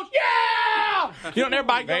 Paddle boats, yeah! And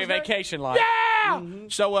everybody goes very vacation-like. Yeah! Mm-hmm.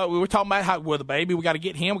 So we were talking about how, the baby, we got to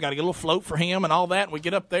get him. We got to get a little float for him and all that. And we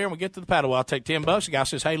get up there and we get to the paddle boat. I'll take $10. The guy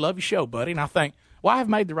says, hey, love your show, buddy. And I think, well, I've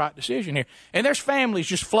made the right decision here. And there's families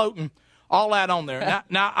just floating All that on there.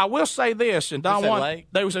 Now I will say this, and Don Is that Juan, lake?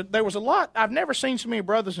 there was a lot. I've never seen so many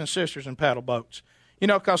brothers and sisters in paddle boats. You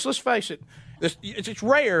know, because let's face it, it's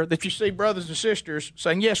rare that you see brothers and sisters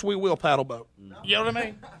saying, "Yes, we will paddle boat." You know what I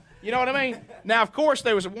mean? You know what I mean? Now, of course,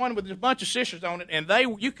 there was one with a bunch of sisters on it, and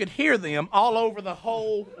you could hear them all over the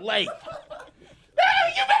whole lake.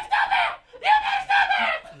 Hey, you messed up there! You messed up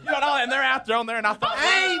there! You know, and all that, and they're out there on there, and I thought,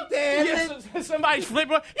 I ain't paddling. Yes, somebody's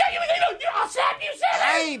flipping. Yeah, I'll slap you, Sally.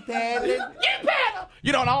 I ain't paddling. You paddle.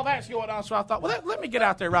 You know, and all that's going on. So I thought, well, let me get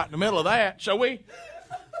out there right in the middle of that. So we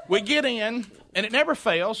get in, and it never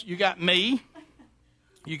fails. You got me.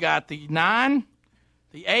 You got the 9,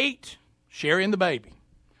 the 8, Sherry, and the baby.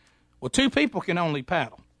 Well, 2 people can only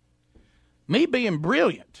paddle. Me being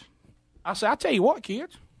brilliant, I said, I'll tell you what,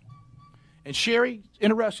 kids. And Sherry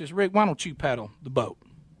interrupts us, Rick, why don't you paddle the boat,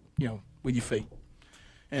 with your feet?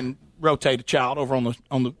 And rotate a child over on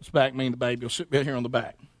the back, me and the baby will sit right here on the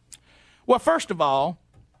back. Well, first of all,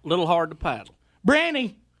 a little hard to paddle.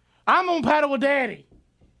 Brandy, I'm going to paddle with Daddy.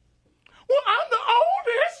 Well, I'm the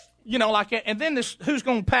oldest. Like that. And then this who's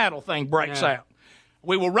going to paddle thing breaks out.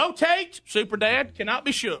 We will rotate. Super Dad cannot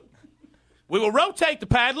be shook. We will rotate the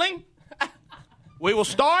paddling. We will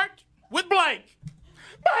start with Blake.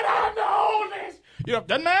 But I'm the oldest. It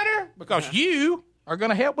doesn't matter because you are going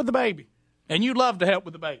to help with the baby. And you love to help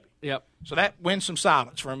with the baby. Yep. So that wins some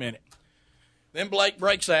silence for a minute. Then Blake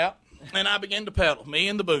breaks out, and I begin to pedal, me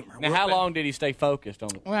and the boomer. Now, how long did he stay focused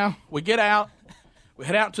on it? Well, we get out. We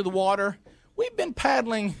head out to the water. We've been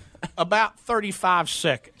paddling about 35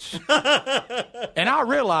 seconds. And I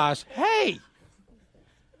realize, hey,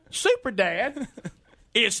 Super Dad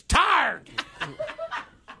is tired.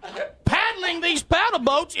 Paddling these paddle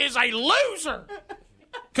boats is a loser.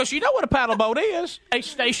 Because you know what a paddle boat is? A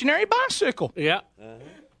stationary bicycle. Yeah.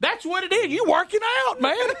 That's what it is. You working out,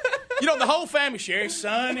 man. The whole family, Sherry,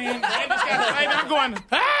 Sonny, and Brandy's got a baby. I'm going,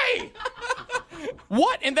 hey,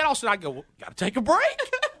 what? And then all of a sudden I go, well, got to take a break.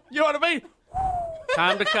 You know what I mean?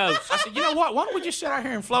 Time to coast. I said, you know what? Why don't we just sit out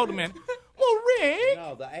here and float a minute? Well, Rick.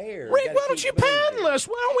 No, the air. Rick, why don't you paddle us?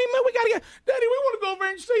 Why don't we move? We got to get. Daddy, we want to go over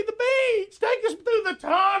and see the beach. Take us through the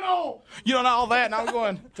tunnel. And all that. And I'm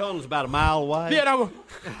going. Tunnel's about a mile away. Yeah,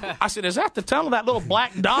 and I said, is that the tunnel? That little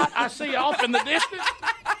black dot I see off in the distance?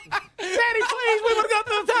 Daddy, please, we want to go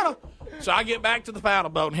through the tunnel. So I get back to the paddle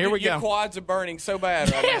boat, and here we go. Your quads are burning so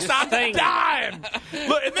bad right yes, now. I'm dying.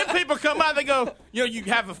 Look, and then people come by, they go,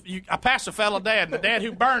 I passed a fellow dad, and the dad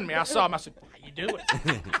who burned me, I saw him, I said, how you doing?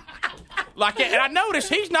 Like that. And I noticed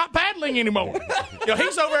he's not paddling anymore.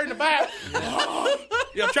 He's over in the back,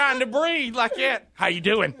 trying to breathe like that. How you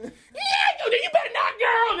doing? Yeah, you better not,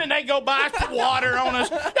 girl. And they go by, put water on us.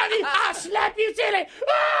 I'll slap you, silly.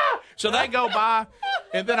 Ah! So they go by,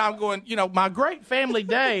 and then I'm going, my great family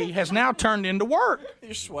day has now turned into work.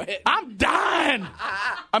 You're sweating. I'm dying.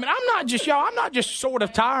 I mean, I'm not just sort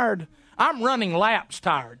of tired. I'm running laps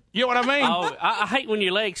tired. You know what I mean? Oh, I hate when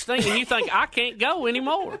your legs sting and you think, I can't go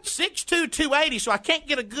anymore. 6'2", 280, so I can't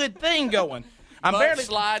get a good thing going. I'm Butt barely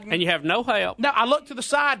sliding. And you have no help. Now, I look to the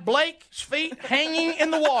side, Blake's feet hanging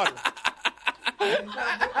in the water.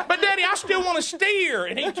 But, Daddy, I still want to steer.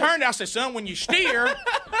 And he turned, I said, son, when you steer,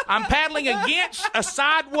 I'm paddling against a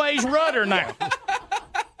sideways rudder now.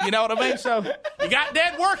 You know what I mean? So, you got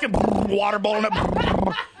Dad working, water boiling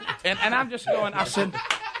up. And I'm just going, I said,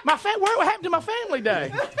 what happened to my family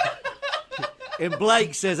day? And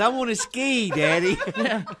Blake says, I want to ski, Daddy.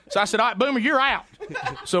 Yeah. So I said, all right, Boomer, you're out.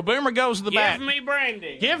 So Boomer goes to the back. Give me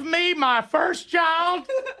Brandy. Give me my first child.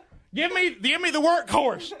 Give me the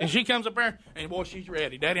workhorse. And she comes up there, and boy, she's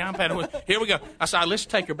ready. Daddy, I'm paddling. Here we go. I said, let's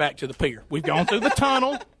take her back to the pier. We've gone through the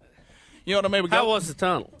tunnel. You know what I mean? How was the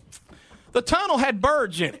tunnel? The tunnel had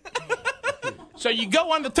birds in it. So you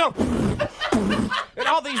go on the tunnel, and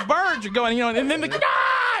all these birds are going, and then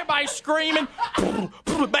everybody's screaming,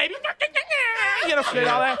 baby, shit,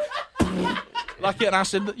 all that. Like that, and I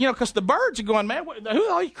said, because the birds are going, man, who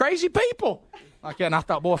are all these crazy people? Like that, and I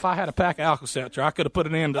thought, boy, if I had a pack of Alka-Seltzer, I could have put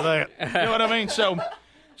an end to that. You know what I mean? So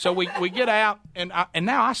we get out, and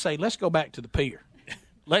now I say, let's go back to the pier.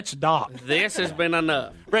 Let's dock. This has been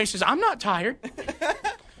enough. Ray says, I'm not tired.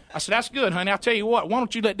 I said, that's good, honey. I'll tell you what. Why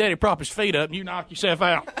don't you let Daddy prop his feet up and you knock yourself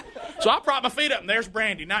out? So I prop my feet up, and there's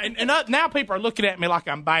Brandy. Now, now people are looking at me like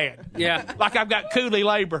I'm bad. Yeah. Like I've got coolie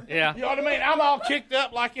labor. Yeah. You know what I mean? I'm all kicked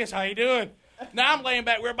up like this. How you doing? Now I'm laying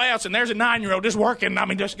back, we're bouncing. There's a 9-year-old just working.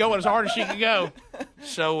 Just going as hard as she can go.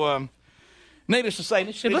 So, needless to say,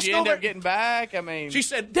 she said, let's Did you go end over. up getting back? I mean, She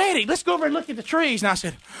said, Daddy, let's go over and look at the trees. And I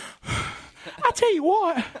said, I tell you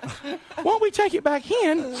what, why don't we take it back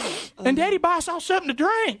in and Daddy buy us all something to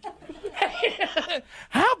drink?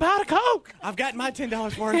 How about a Coke? I've got my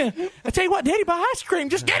 $10 worth. Yeah. I tell you what, Daddy, buy ice cream.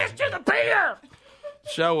 Just get us to the pier.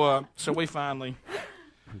 So we finally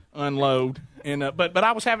unload. And but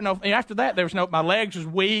I was having after that, there was my legs was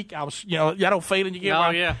weak. I was, that old feeling you get.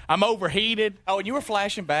 Oh, yeah. I'm overheated. Oh, and you were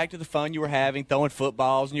flashing back to the fun you were having, throwing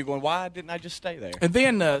footballs, and you're going, why didn't I just stay there? And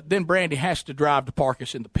then Brandy has to drive to park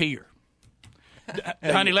us in the pier.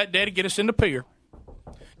 Honey, let Daddy get us in the pier.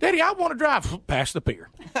 Daddy, I want to drive past the pier.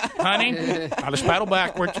 Honey, I just paddle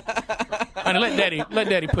backwards. Honey, let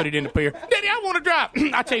Daddy put it in the pier. Daddy, I want to drive.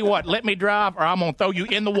 I tell you what, let me drive, or I'm gonna throw you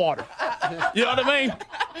in the water. You know what I mean?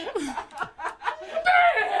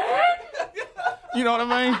 You know what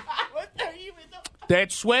I mean?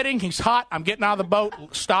 Dad's sweating. He's hot. I'm getting out of the boat.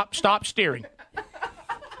 Stop steering.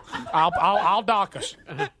 I'll dock us.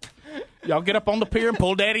 Y'all get up on the pier and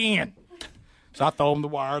pull Daddy in. So I throw him the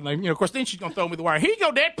wire, and of course, then she's gonna throw me the wire. Here you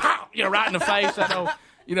go, Dad. Pow! Right in the face. I know.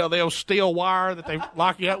 The old steel wire that they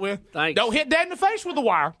lock you up with. Thanks. Don't hit Dad in the face with the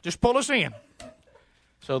wire. Just pull us in.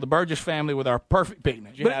 So the Burgess family with our perfect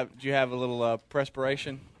picnic. Did you have a little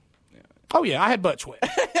perspiration? Oh, yeah. I had butt sweat.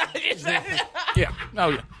 Yeah.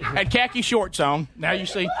 Oh, yeah. Had khaki shorts on. Now you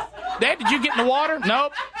see. Dad, did you get in the water?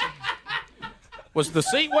 Nope. Was the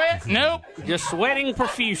seat wet? Nope. Just sweating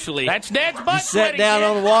profusely. That's Dad's butt You sweating. sat down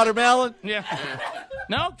on the watermelon? Yeah.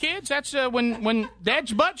 No, kids, that's when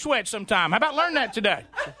Dad's butt sweats sometime. How about learn that today?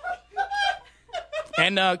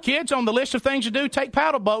 And kids, on the list of things to do, take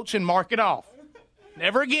paddle boats and mark it off.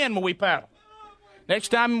 Never again will we paddle. Next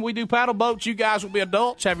time we do paddle boats, you guys will be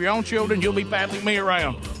adults, have your own children, you'll be paddling me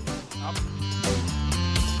around.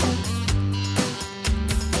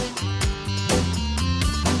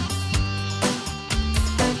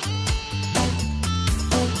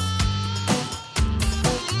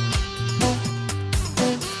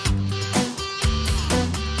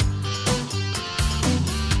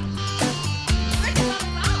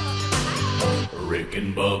 Rick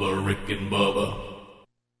and Bubba, Rick and Bubba.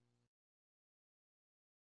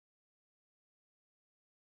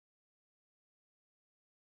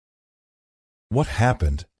 What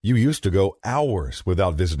happened? You used to go hours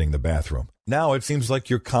without visiting the bathroom. Now it seems like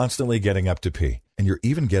you're constantly getting up to pee, and you're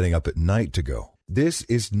even getting up at night to go. This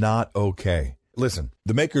is not okay. Listen,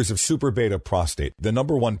 the makers of Super Beta Prostate, the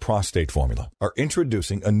 #1 prostate formula, are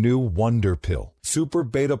introducing a new wonder pill, Super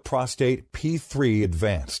Beta Prostate P3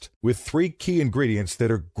 Advanced, with 3 key ingredients that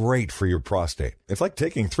are great for your prostate. It's like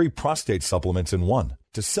taking 3 prostate supplements in one.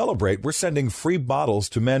 To celebrate, we're sending free bottles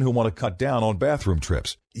to men who want to cut down on bathroom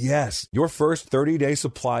trips. Yes, your first 30-day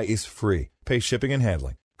supply is free. Pay shipping and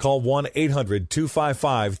handling. Call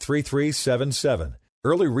 1-800-255-3377.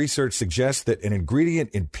 Early research suggests that an ingredient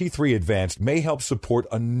in P3 Advanced may help support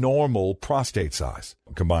a normal prostate size.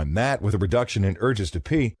 Combine that with a reduction in urges to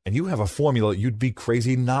pee, and you have a formula you'd be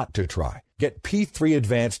crazy not to try. Get P3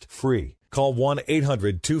 Advanced free. Call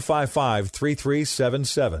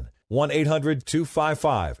 1-800-255-3377.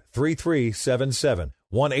 1-800-255-3377.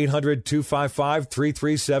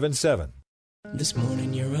 1-800-255-3377. This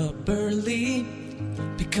morning you're up early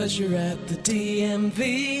because you're at the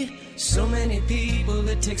DMV. So many people,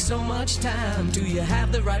 it takes so much time. Do you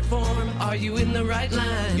have the right form? Are you in the right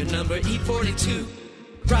line? Your number E42,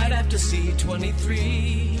 right after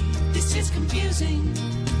C23. This is confusing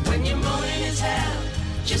when your morning is hell.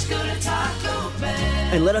 Just go to Taco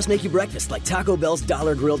Bell. And let us make you breakfast like Taco Bell's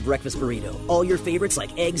Dollar Grilled Breakfast Burrito. All your favorites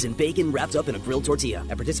like eggs and bacon wrapped up in a grilled tortilla.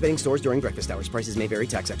 At participating stores during breakfast hours. Prices may vary.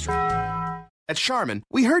 Tax extra. At Charmin,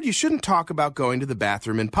 we heard you shouldn't talk about going to the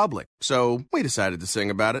bathroom in public, so we decided to sing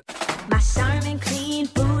about it. My Charmin clean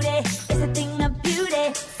booty is a thing of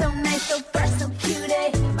beauty. So nice, so fresh, so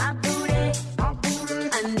cutie. My booty,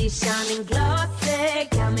 and these Charmin glossy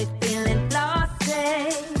got me feeling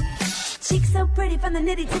flossy. Cheeks so pretty from the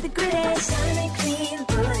nitty to the gritty. Charmin clean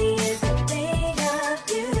booty is a thing of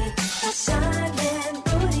beauty. My Charmin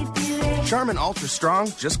booty beauty. Charmin Ultra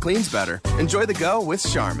Strong just cleans better. Enjoy the go with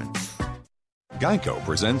Charmin. Geico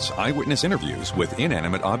presents eyewitness interviews with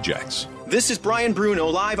inanimate objects. This is Brian Bruno,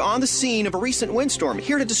 live on the scene of a recent windstorm,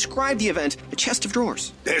 here to describe the event, The Chest of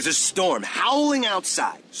Drawers. There's a storm howling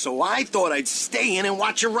outside, so I thought I'd stay in and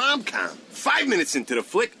watch a rom-com. 5 minutes into the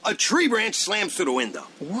flick, a tree branch slams through the window.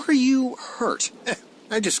 Were you hurt?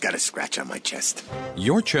 I just got a scratch on my chest.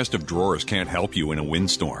 Your chest of drawers can't help you in a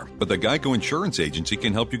windstorm, but the Geico Insurance Agency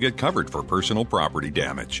can help you get covered for personal property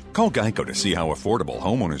damage. Call Geico to see how affordable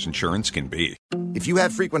homeowners insurance can be. If you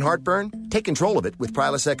have frequent heartburn, take control of it with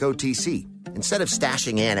Prilosec OTC instead of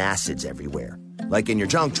stashing antacids everywhere, like in your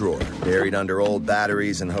junk drawer, buried under old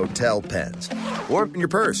batteries and hotel pens, or in your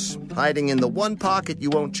purse, hiding in the one pocket you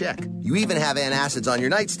won't check. You even have antacids on your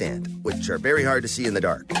nightstand, which are very hard to see in the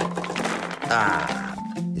dark.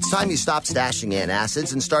 It's time you stopped stashing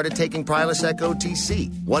antacids and started taking Prilosec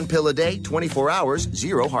OTC. 1 pill a day, 24 hours,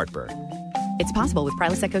 0 heartburn. It's possible with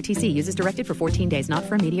Prilosec OTC. Use as directed for 14 days, not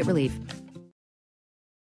for immediate relief.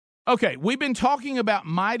 Okay, we've been talking about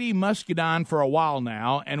Mighty Muscadine for a while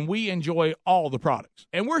now, and we enjoy all the products.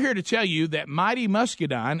 And we're here to tell you that Mighty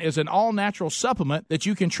Muscadine is an all-natural supplement that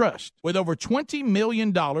you can trust. With over $20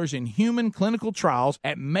 million in human clinical trials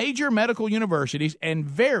at major medical universities and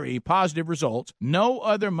very positive results, no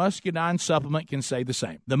other muscadine supplement can say the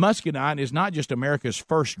same. The muscadine is not just America's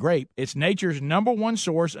first grape, it's nature's #1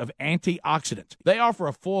 source of antioxidants. They offer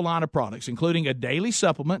a full line of products, including a daily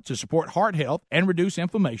supplement to support heart health and reduce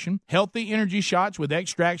inflammation, healthy energy shots with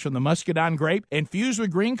extracts from the muscadine grape infused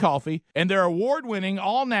with green coffee, and their award-winning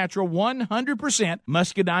all-natural 100%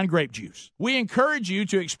 muscadine grape juice. We encourage you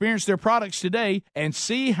to experience their products today and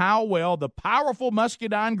see how well the powerful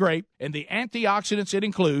muscadine grape and the antioxidants it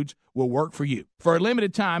includes will work for you. For a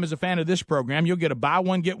limited time, as a fan of this program, you'll get a buy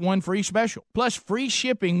one, get one free special, plus free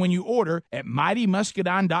shipping when you order at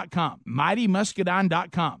mightymuscadine.com.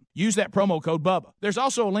 mightymuscadine.com. Use that promo code BUBBA. There's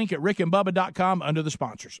also a link at rickandbubba.com under the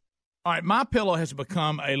sponsors. All right, MyPillow has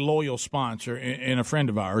become a loyal sponsor and a friend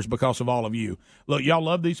of ours because of all of you. Look, y'all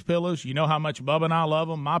love these pillows. You know how much Bubba and I love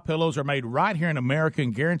them. MyPillows are made right here in America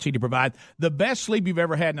and guaranteed to provide the best sleep you've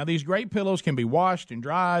ever had. Now, these great pillows can be washed and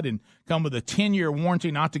dried and come with a 10-year warranty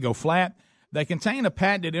not to go flat. They contain a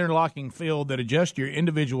patented interlocking field that adjusts your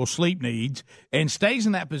individual sleep needs and stays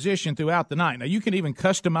in that position throughout the night. Now, you can even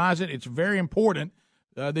customize it. It's very important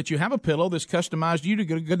that you have a pillow that's customized you to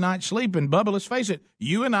get a good night's sleep. And, Bubba, let's face it,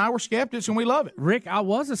 you and I were skeptics, and we love it. Rick, I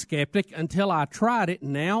was a skeptic until I tried it.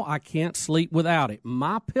 Now I can't sleep without it.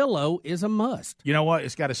 MyPillow is a must. You know what?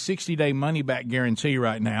 It's got a 60-day money-back guarantee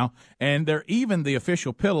right now, and they're even the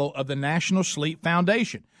official pillow of the National Sleep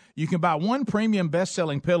Foundation. You can buy one premium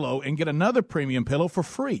best-selling pillow and get another premium pillow for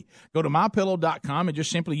free. Go to MyPillow.com and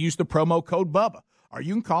just simply use the promo code BUBBA. Or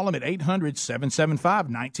you can call them at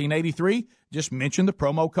 800-775-1983. Just mention the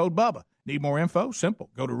promo code BUBBA. Need more info? Simple.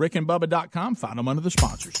 Go to rickandbubba.com. Find them under the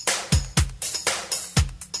sponsors.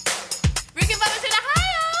 Rick and Bubba's in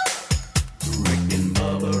Ohio. Rick and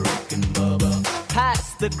Bubba.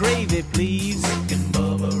 Pass the gravy, please. Rick and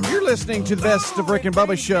Bubba. You're listening to the best of Rick and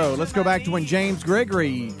Bubba show. Let's go back to when James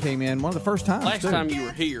Gregory came in, one of the first times. Last time you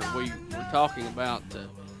were here, we were talking about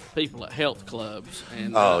people at health clubs.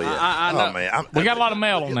 And, I know. Man. We got a lot of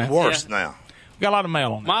mail on that. Worse now. We got a lot of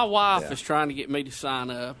mail on that. My wife is trying to get me to sign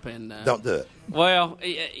up. And don't do it. Well,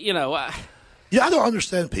 you know. I don't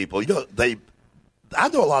understand people. You know, I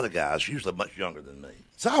know a lot of guys, usually much younger than me.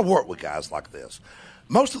 So I work with guys like this.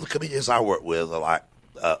 Most of the comedians I work with are like,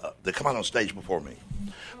 they come out on stage before me.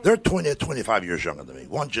 They're 20 or 25 years younger than me,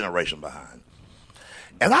 one generation behind.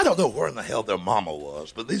 And I don't know where in the hell their mama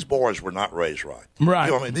was, but these boys were not raised right. Right.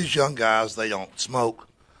 You know what I mean? These young guys, they don't smoke.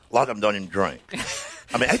 A lot of them don't even drink.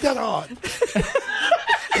 I mean, ain't that odd?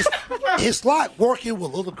 It's like working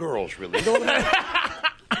with little girls, really. You know what I mean?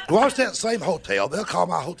 We all stay at the same hotel. They'll call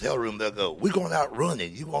my hotel room. They'll go, we're going out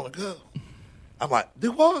running. You want to go? I'm like,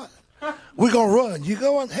 do what? We're going to run. You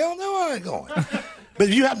going? Hell no, I ain't going. But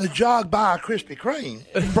if you happen to jog by a Krispy Kreme,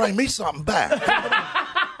 bring me something back.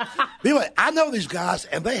 Anyway, I know these guys,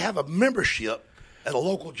 and they have a membership at a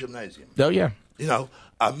local gymnasium. Oh, yeah. You know,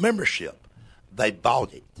 a membership. They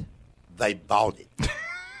bought it. They bought it.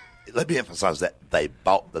 Let me emphasize that. They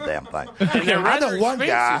bought the damn thing. I know one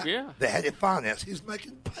guy that had it financed. He's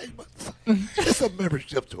making payments. It's a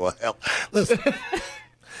membership to a hell. Listen,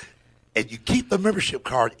 and you keep the membership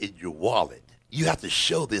card in your wallet. You have to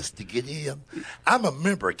show this to get in. I'm a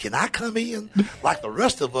member. Can I come in? Like the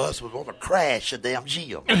rest of us was going to crash a damn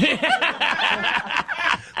gym.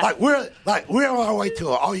 we're on our way to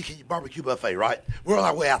an all-you-can-eat barbecue buffet, right? We're on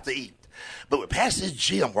our way out to eat. But we're past this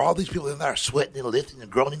gym where all these people in there are sweating and lifting and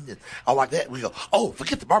groaning and all like that. We go, oh,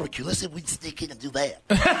 forget the barbecue. Let's see if we can sneak in and do that.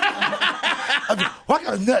 I mean, what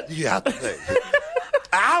kind of nut do you have to do?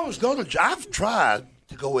 I've tried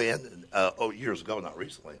to go in years ago, not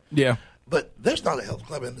recently. Yeah. But there's not a health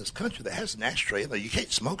club in this country that has an ashtray in there. You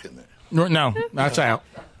can't smoke in there. No, that's out.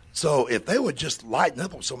 So if they would just lighten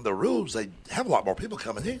up on some of the rules, they'd have a lot more people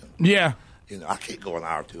coming in. Yeah. You know, I can't go an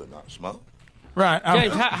hour or two and not smoke. Right.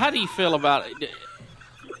 James, how do you feel about it?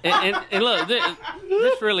 And look,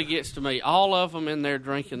 this really gets to me. All of them in there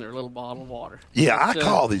drinking their little bottle of water. Yeah, I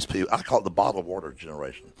call these people, I call it the bottled water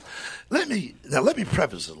generation. Let me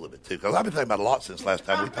preface this a little bit, too, because I've been thinking about it a lot since last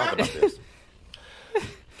time we talked about this.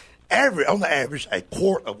 On the average, a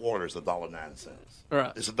quart of water is $1.09.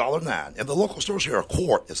 Right. It's $1.09. In the local stores here, a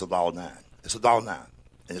quart is $1.09. It's $1.09.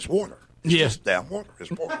 And it's water. It's just damn water. It's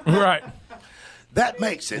water. Right. That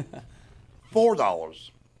makes it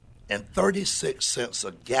 $4.36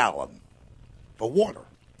 a gallon for water.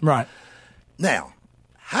 Right. Now,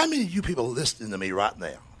 how many of you people listening to me right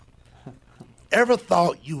now ever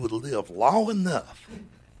thought you would live long enough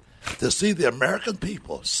to see the American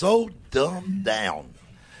people so dumbed down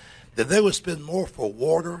that they would spend more for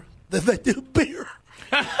water than they do beer?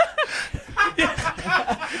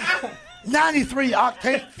 93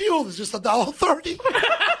 octane fuel is just $1.30.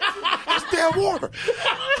 It's damn water.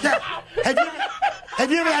 Now,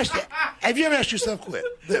 have you ever asked yourself, quit?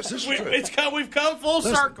 This is true. We've come full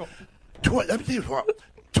circle. Let me tell you what.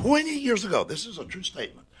 20 years ago, this is a true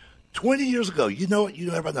statement. 20 years ago, you know it,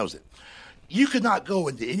 everybody knows it. You could not go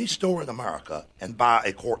into any store in America and buy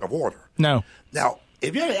a quart of water. No. Now,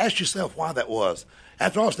 if you ever asked yourself why that was,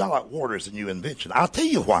 after all, it's not like water is a new invention. I'll tell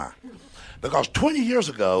you why. Because 20 years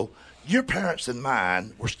ago, your parents and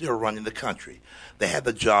mine were still running the country. They had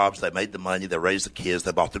the jobs, they made the money, they raised the kids,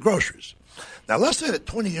 they bought the groceries. Now, let's say that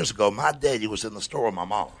 20 years ago, my daddy was in the store with my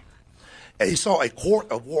mom, and he saw a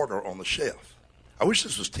quart of water on the shelf. I wish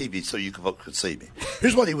this was TV so you could see me.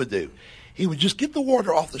 Here's what he would do. He would just get the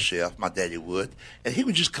water off the shelf, my daddy would, and he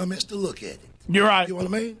would just commence to look at it. You're right. You know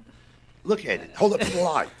what I mean? Look at it. Hold up to the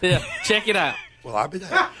light. Yeah, check it out. Well, I'll be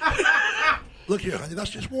there. Look here, honey,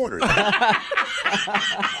 that's just water. They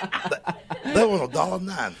want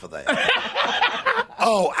 $1.09 for that.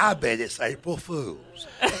 Oh, I bet it's April Fool's.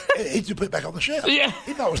 He just put it back on the shelf. Yeah.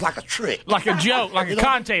 He thought it was like a trick. Like a joke, like a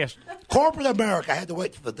contest. Corporate America had to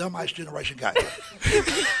wait till the dumbass generation got here.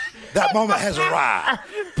 That moment has arrived.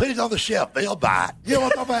 Put it on the shelf. They'll buy it. You know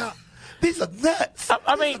what I'm talking about? These are nuts.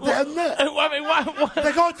 They're nuts. Why?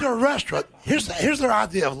 They go to a restaurant. Here's their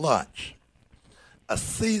idea of lunch. A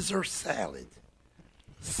Caesar salad.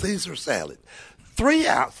 Caesar salad. 3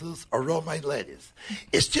 ounces of romaine lettuce.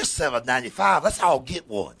 It's just $7.95. Let's all get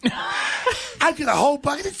one. I'd get a whole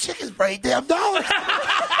bucket of chicken for $8 damn.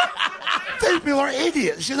 These people are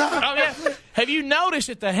idiots, you know. Oh, yeah. Have you noticed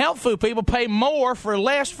that the health food people pay more for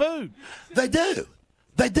less food? They do.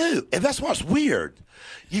 They do. And that's what's weird.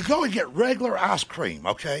 You go and get regular ice cream,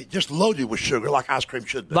 okay, just loaded with sugar like ice cream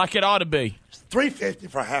should be. Like it ought to be. $3.50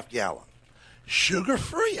 for a half gallon.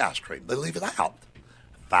 Sugar-free ice cream. They leave it out.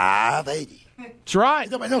 $5.80. That's right.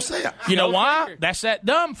 Nobody knows that. You know why? That's that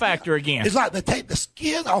dumb factor again. It's like they take the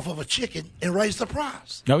skin off of a chicken and raise the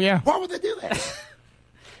price. Oh, yeah. Why would they do that?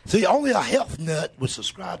 See, only a health nut would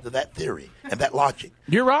subscribe to that theory and that logic.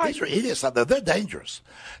 You're right. These are idiots out there. They're dangerous.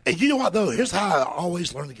 And you know what, though? Here's how I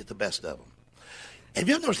always learn to get the best of them. Have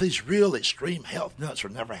you ever noticed these real extreme health nuts are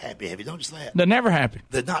never happy? Have you noticed that? They're never happy.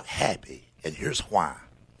 They're not happy. And here's why.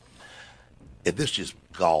 And this just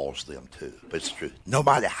galls them, too. But it's true. No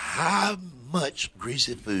matter how much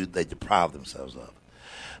greasy food they deprive themselves of,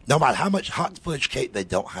 no matter how much hot fudge cake they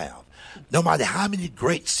don't have, no matter how many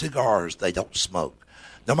great cigars they don't smoke,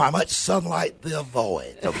 no matter how much sunlight they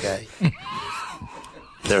avoid, okay,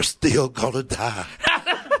 they're still going to die.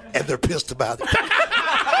 And they're pissed about it.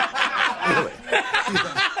 Anyway.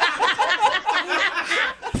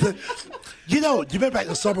 Do you remember back in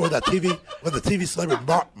the summer when the TV celebrity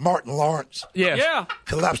Martin Lawrence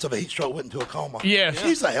collapsed of a heat stroke, went into a coma? Yes.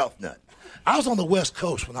 He's a health nut. I was on the West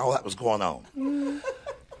Coast when all that was going on.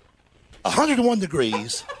 101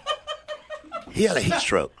 degrees, he had a heat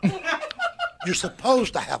stroke. You're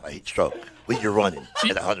supposed to have a heat stroke when you're running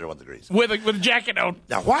at 101 degrees. With a jacket on.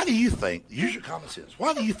 Now, why do you think, use your common sense,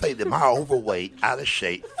 why do you think that my overweight, out of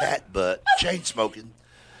shape, fat butt, chain smoking,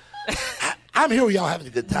 I'm here with y'all having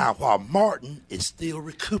a good time while Martin is still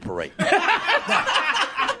recuperating.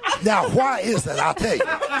 Now, why is that? I'll tell you.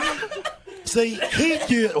 See, he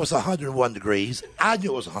knew it was 101 degrees. I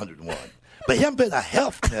knew it was 101. But him being a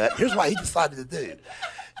health nut, here's what he decided to do.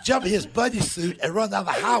 Jump in his buddy suit and run down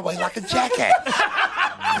the highway like a jackass.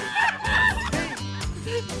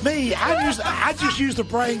 Me, I just used the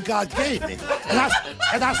brain God gave me.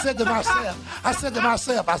 And I said to myself,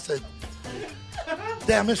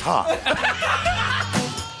 damn, it's hot.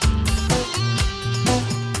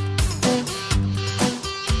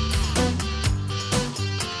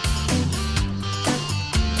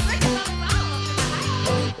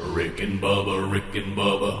 Rick and Bubba, Rick and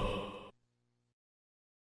Bubba.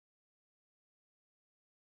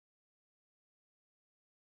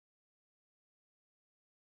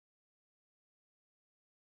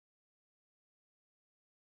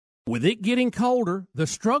 With it getting colder, the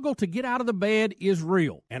struggle to get out of the bed is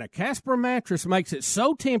real, and a Casper mattress makes it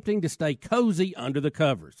so tempting to stay cozy under the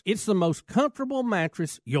covers. It's the most comfortable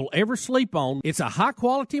mattress you'll ever sleep on. It's a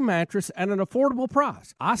high-quality mattress at an affordable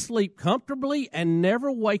price. I sleep comfortably and never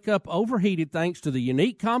wake up overheated thanks to the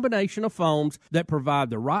unique combination of foams that provide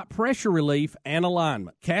the right pressure relief and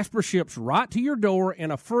alignment. Casper ships right to your door in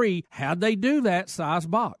a free "How'd they do that?" size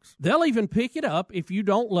box. They'll even pick it up if you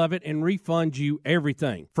don't love it and refund you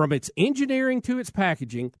everything. From its engineering to its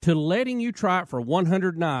packaging to letting you try it for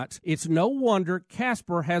 100 nights, it's no wonder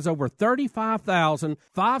Casper has over 35,000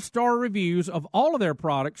 five-star reviews of all of their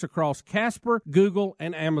products across Casper, Google,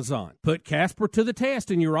 and Amazon. Put Casper to the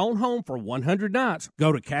test in your own home for 100 nights.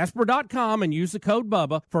 Go to Casper.com and use the code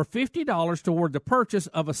BUBBA for $50 toward the purchase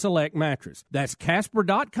of a select mattress. That's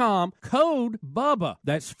Casper.com, code BUBBA.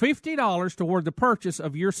 That's $50 toward the purchase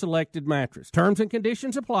of your selected mattress. Terms and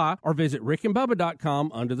conditions apply, or visit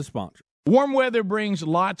rickandbubba.com under the sponsor. Warm weather brings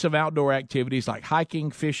lots of outdoor activities like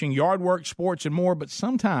hiking, fishing, yard work, sports, and more, but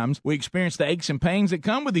sometimes we experience the aches and pains that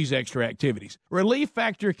come with these extra activities. Relief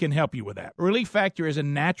Factor can help you with that. Relief Factor is a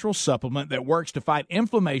natural supplement that works to fight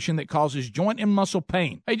inflammation that causes joint and muscle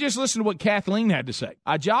pain. Hey, just listen to what Kathleen had to say.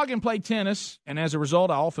 I jog and play tennis, and as a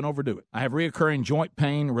result, I often overdo it. I have reoccurring joint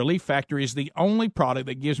pain. Relief Factor is the only product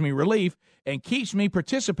that gives me relief and keeps me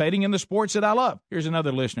participating in the sports that I love. Here's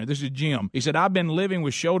another listener. This is Jim. He said, I've been living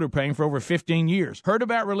with shoulder pain for over 15 years. Heard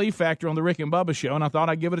about Relief Factor on the Rick and Bubba show, and I thought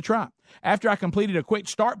I'd give it a try. After I completed a quick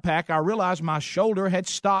start pack, I realized my shoulder had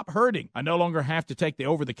stopped hurting. I no longer have to take the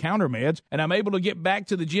over-the-counter meds, and I'm able to get back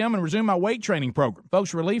to the gym and resume my weight training program.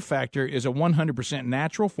 Folks, Relief Factor is a 100%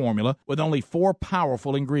 natural formula with only 4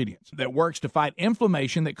 powerful ingredients that works to fight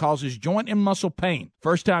inflammation that causes joint and muscle pain.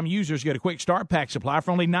 First-time users get a quick start pack supply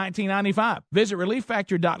for only $19.95. Visit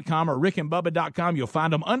ReliefFactor.com or RickandBubba.com. You'll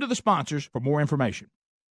find them under the sponsors for more information.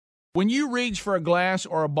 When you reach for a glass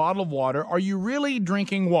or a bottle of water, are you really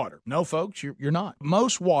drinking water? No, folks, you're not.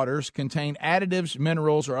 Most waters contain additives,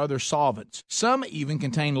 minerals, or other solvents. Some even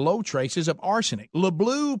contain low traces of arsenic.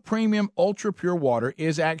 LeBlue Premium Ultra Pure Water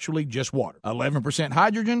is actually just water. 11%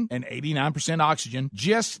 hydrogen and 89% oxygen,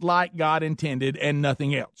 just like God intended and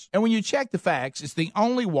nothing else. And when you check the facts, it's the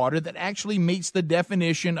only water that actually meets the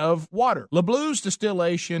definition of water. LeBlue's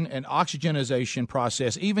distillation and oxygenization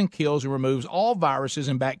process even kills and removes all viruses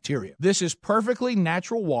and bacteria. This is perfectly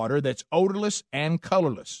natural water that's odorless and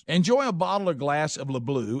colorless. Enjoy a bottle or glass of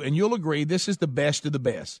LeBlue, and you'll agree this is the best of the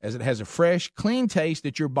best, as it has a fresh, clean taste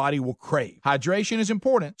that your body will crave. Hydration is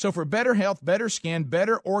important, so for better health, better skin,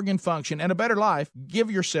 better organ function, and a better life,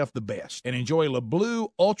 give yourself the best and enjoy LeBlue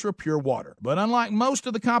Ultra Pure Water. But unlike most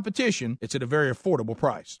of the competition, it's at a very affordable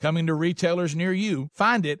price. Coming to retailers near you,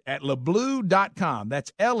 find it at LeBlue.com.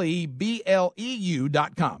 That's LeBleu.com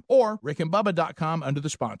or rickandbubba.com under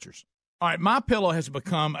the sponsors. All right, MyPillow has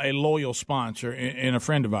become a loyal sponsor and a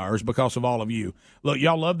friend of ours because of all of you. Look,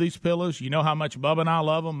 y'all love these pillows. You know how much Bubba and I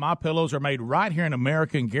love them. MyPillows are made right here in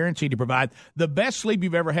America and guaranteed to provide the best sleep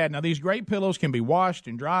you've ever had. Now, these great pillows can be washed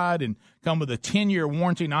and dried and come with a 10-year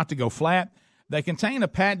warranty not to go flat. They contain a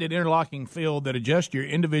patented interlocking fill that adjusts your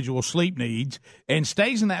individual sleep needs and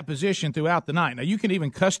stays in that position throughout the night. Now, you can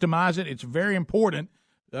even customize it. It's very important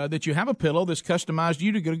that you have a pillow that's customized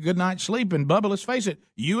you to get a good night's sleep. And, Bubba, let's face it,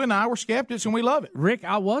 you and I were skeptics, and we love it. Rick,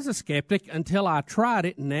 I was a skeptic until I tried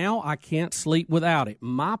it. Now I can't sleep without it.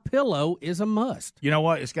 MyPillow is a must. You know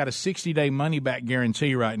what? It's got a 60-day money-back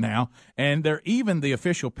guarantee right now, and they're even the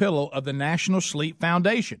official pillow of the National Sleep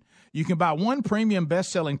Foundation. You can buy one premium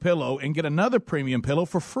best-selling pillow and get another premium pillow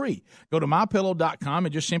for free. Go to MyPillow.com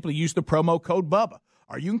and just simply use the promo code BUBBA.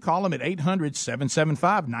 Or you can call them at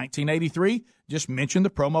 800-775-1983. Just mention the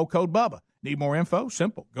promo code BUBBA. Need more info?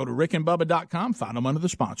 Simple. Go to rickandbubba.com. Find them under the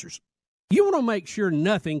sponsors. You want to make sure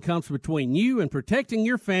nothing comes between you and protecting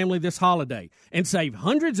your family this holiday and save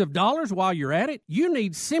hundreds of dollars while you're at it? You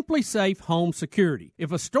need SimpliSafe Home Security.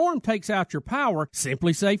 If a storm takes out your power,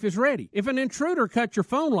 SimpliSafe is ready. If an intruder cuts your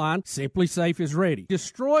phone line, SimpliSafe is ready.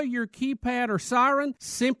 Destroy your keypad or siren,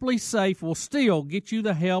 SimpliSafe will still get you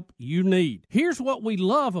the help you need. Here's what we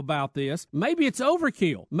love about this. Maybe it's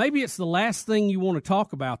overkill. Maybe it's the last thing you want to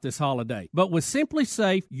talk about this holiday. But with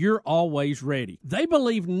SimpliSafe, you're always ready. They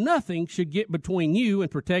believe nothing should should get between you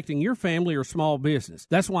and protecting your family or small business.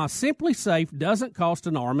 That's why Simply Safe doesn't cost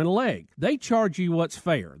an arm and a leg. They charge you what's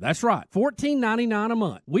fair. That's right, $14.99 a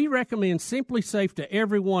month. We recommend Simply Safe to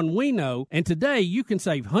everyone we know, and today you can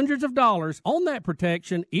save hundreds of dollars on that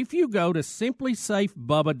protection if you go to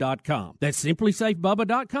simplysafebubba.com. That's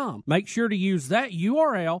simplysafebubba.com. Make sure to use that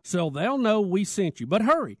URL so they'll know we sent you. But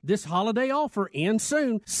hurry, this holiday offer ends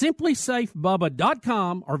soon.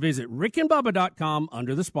 simplysafebubba.com or visit rickandbubba.com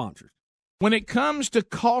under the sponsors. When it comes to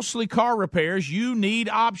costly car repairs, you need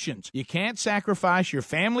options. You can't sacrifice your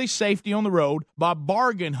family's safety on the road by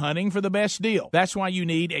bargain hunting for the best deal. That's why you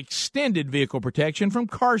need extended vehicle protection from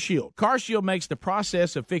CarShield. CarShield makes the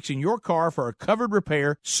process of fixing your car for a covered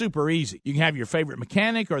repair super easy. You can have your favorite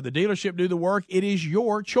mechanic or the dealership do the work. It is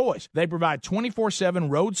your choice. They provide 24/7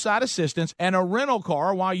 roadside assistance and a rental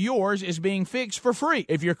car while yours is being fixed for free.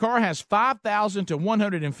 If your car has 5,000 to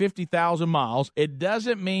 150,000 miles, it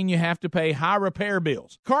doesn't mean you have to pay high repair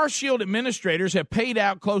bills. CarShield administrators have paid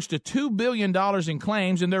out close to $2 billion in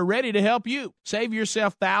claims, and they're ready to help you. Save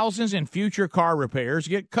yourself thousands in future car repairs.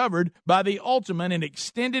 Get covered by the ultimate in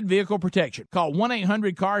extended vehicle protection. Call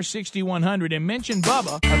 1-800-CAR-6100 and mention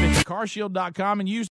Bubba or visit carshield.com and use